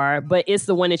you are, but it's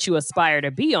the one that you aspire to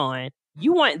be on.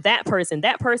 You want that person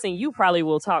you probably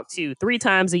will talk to 3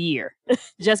 times a year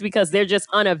just because they're just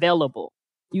unavailable.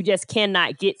 You just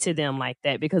cannot get to them like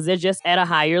that because they're just at a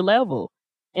higher level.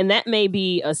 And that may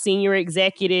be a senior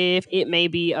executive. It may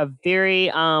be a very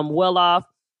well-off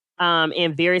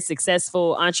and very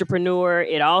successful entrepreneur.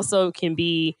 It also can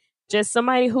be just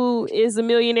somebody who is a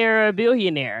millionaire or a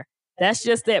billionaire. That's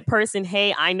just that person.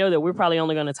 Hey, I know that we're probably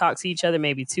only going to talk to each other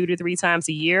maybe 2 to 3 times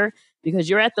a year because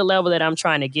you're at the level that I'm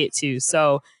trying to get to.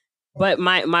 So, but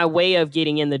my way of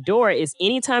getting in the door is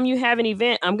anytime you have an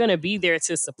event, I'm going to be there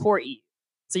to support you.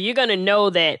 So you're going to know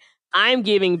that I'm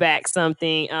giving back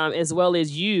something as well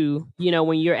as you know,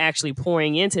 when you're actually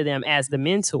pouring into them as the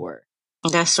mentor.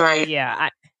 That's right. Yeah.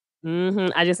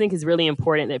 I just think it's really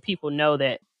important that people know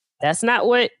that that's not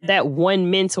what that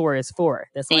one mentor is for.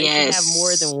 That's why you can have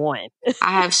more than one.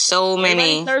 I have so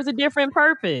many. Everybody serves a different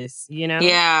purpose, you know?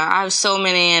 Yeah, I have so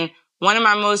many. And one of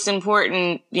my most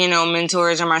important, you know,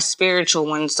 mentors are my spiritual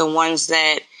ones, the ones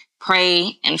that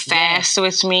pray and fast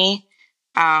with me.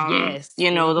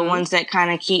 You know, the ones that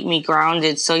kind of keep me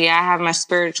grounded. So yeah, I have my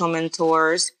spiritual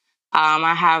mentors.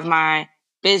 I have my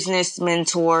business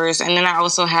mentors. And then I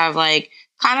also have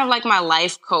kind of like my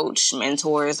life coach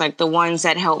mentors, like the ones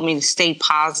that help me to stay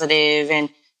positive and,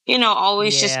 you know,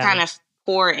 always just kind of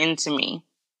pour into me.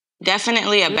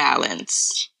 Definitely a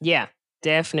balance. Yeah,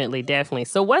 definitely.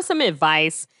 So what's some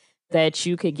advice that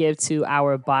you could give to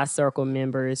our Boss Circle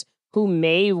members who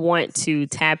may want to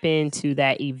tap into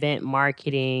that event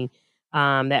marketing,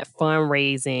 that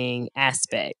fundraising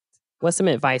aspect? What's some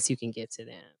advice you can give to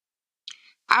them?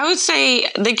 I would say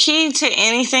the key to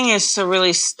anything is to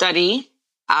really study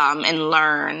and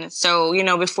learn. So, you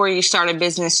know, before you start a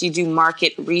business, you do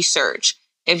market research.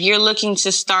 If you're looking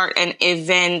to start an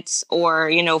event or,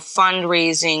 you know,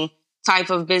 fundraising type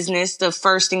of business, the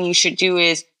first thing you should do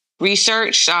is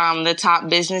research the top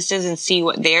businesses and see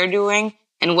what they're doing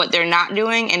and what they're not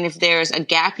doing, and if there's a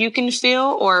gap you can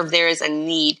fill or if there is a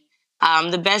need.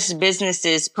 The best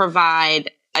businesses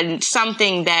provide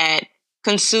something that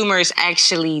consumers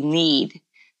actually need.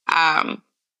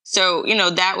 So, you know,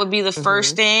 that would be the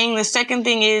first thing. The second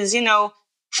thing is, you know,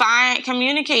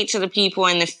 communicate to the people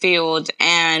in the field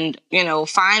and, you know,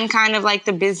 find kind of like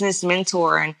the business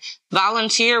mentor and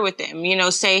volunteer with them, you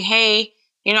know, say, hey,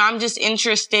 you know, I'm just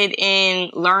interested in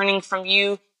learning from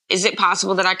you. Is it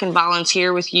possible that I can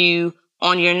volunteer with you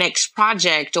on your next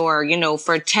project or, you know,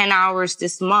 for 10 hours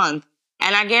this month?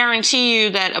 And I guarantee you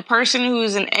that a person who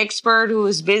is an expert, who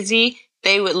is busy,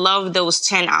 they would love those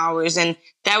 10 hours. And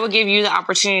that would give you the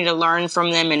opportunity to learn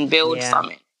from them and build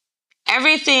from it.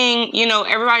 Everything, you know,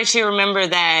 everybody should remember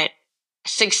that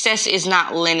success is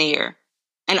not linear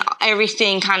and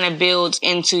everything kind of builds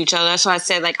into each other. That's why I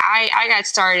said, like, I got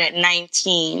started at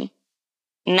 19.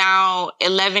 Now,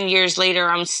 11 years later,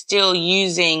 I'm still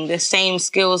using the same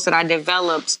skills that I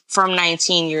developed from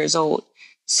 19 years old.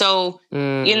 So,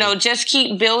 you know, just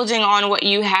keep building on what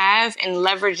you have and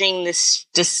leveraging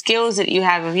the skills that you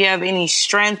have. If you have any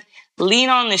strength, lean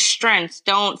on the strengths.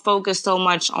 Don't focus so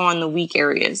much on the weak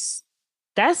areas.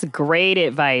 That's great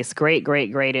advice. Great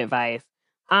advice.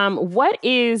 What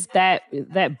is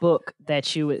that book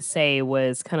that you would say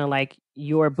was kind of like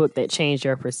your book that changed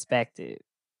your perspective?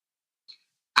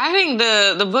 I think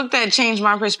the book that changed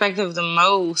my perspective the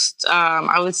most,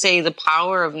 I would say The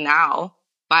Power of Now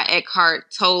by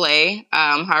Eckhart Tolle,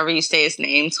 however you say his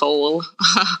name, Tolle.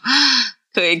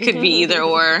 It could be either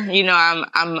or. You know,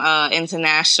 I'm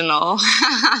international.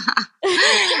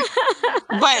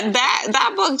 But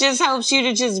that book just helps you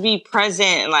to just be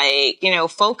present, like, you know,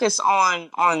 focus on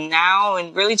now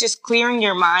and really just clearing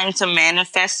your mind to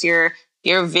manifest your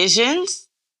visions.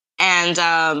 And,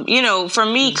 you know, for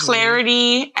me,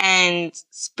 clarity and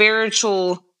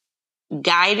spiritual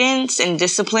guidance and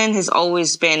discipline has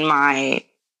always been my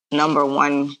number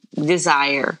one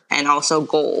desire and also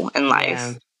goal in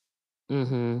life.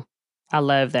 Yeah. I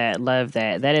love that. Love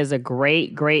that. That is a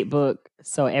great, great book.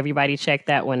 So everybody check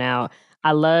that one out.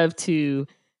 I love to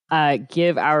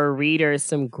give our readers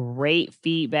some great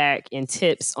feedback and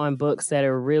tips on books that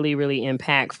are really, really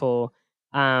impactful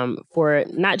for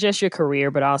not just your career,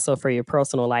 but also for your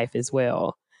personal life as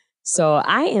well. So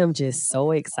I am just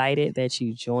so excited that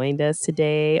you joined us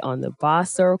today on the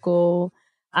Boss Circle.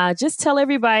 Just tell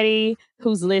everybody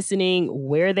who's listening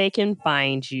where they can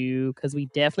find you, because we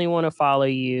definitely want to follow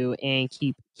you and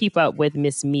keep up with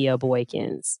Miss Mia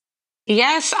Boykins.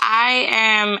 Yes, I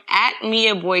am at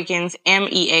Mia Boykins,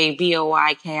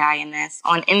 MEABOYKINS,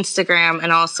 on Instagram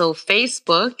and also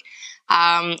Facebook.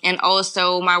 And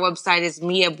also my website is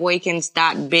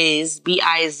miaboykins.biz,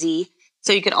 B-I-Z.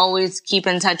 So you could always keep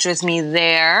in touch with me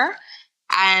there.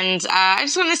 And I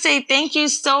just want to say thank you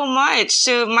so much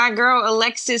to my girl,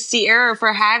 Alexis Sierra,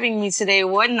 for having me today.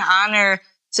 What an honor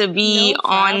to be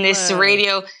on this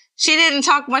radio. She didn't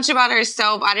talk much about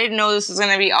herself. I didn't know this was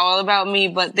going to be all about me,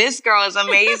 but this girl is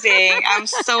amazing. I'm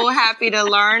so happy to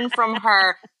learn from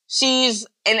her. She's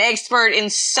an expert in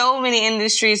so many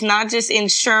industries, not just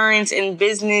insurance and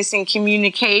business and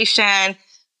communication,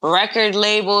 record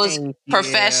labels,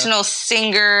 professional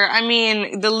singer. I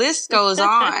mean, the list goes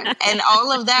on. And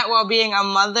all of that while being a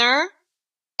mother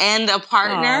and a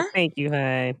partner. Oh, thank you,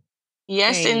 hon.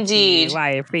 Yes, indeed.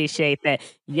 I appreciate that.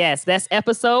 Yes, that's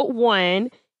episode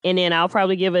 1. And then I'll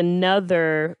probably give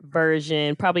another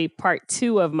version, probably part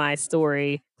 2 of my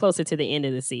story closer to the end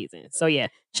of the season. So yeah,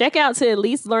 check out to at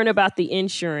least learn about the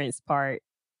insurance part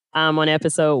on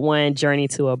episode 1, Journey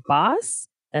to a Boss.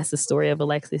 That's the story of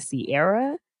Alexis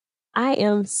Sierra. I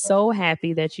am so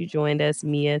happy that you joined us,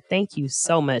 Mia. Thank you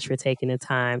so much for taking the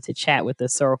time to chat with the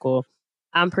Circle.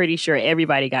 I'm pretty sure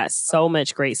everybody got so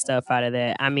much great stuff out of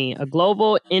that. I mean, a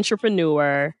global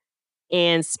entrepreneur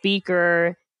and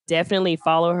speaker. Definitely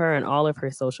follow her on all of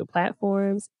her social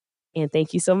platforms. And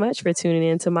thank you so much for tuning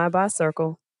in to My Boss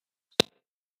Circle.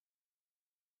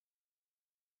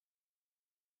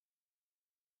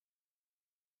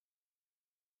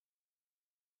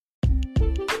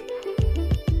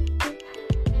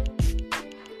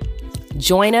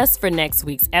 Join us for next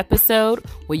week's episode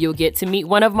where you'll get to meet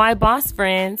one of my boss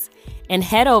friends, and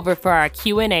head over for our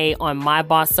Q&A on My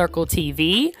Boss Circle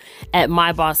TV at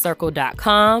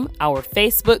mybosscircle.com, our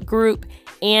Facebook group,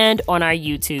 and on our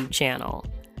YouTube channel.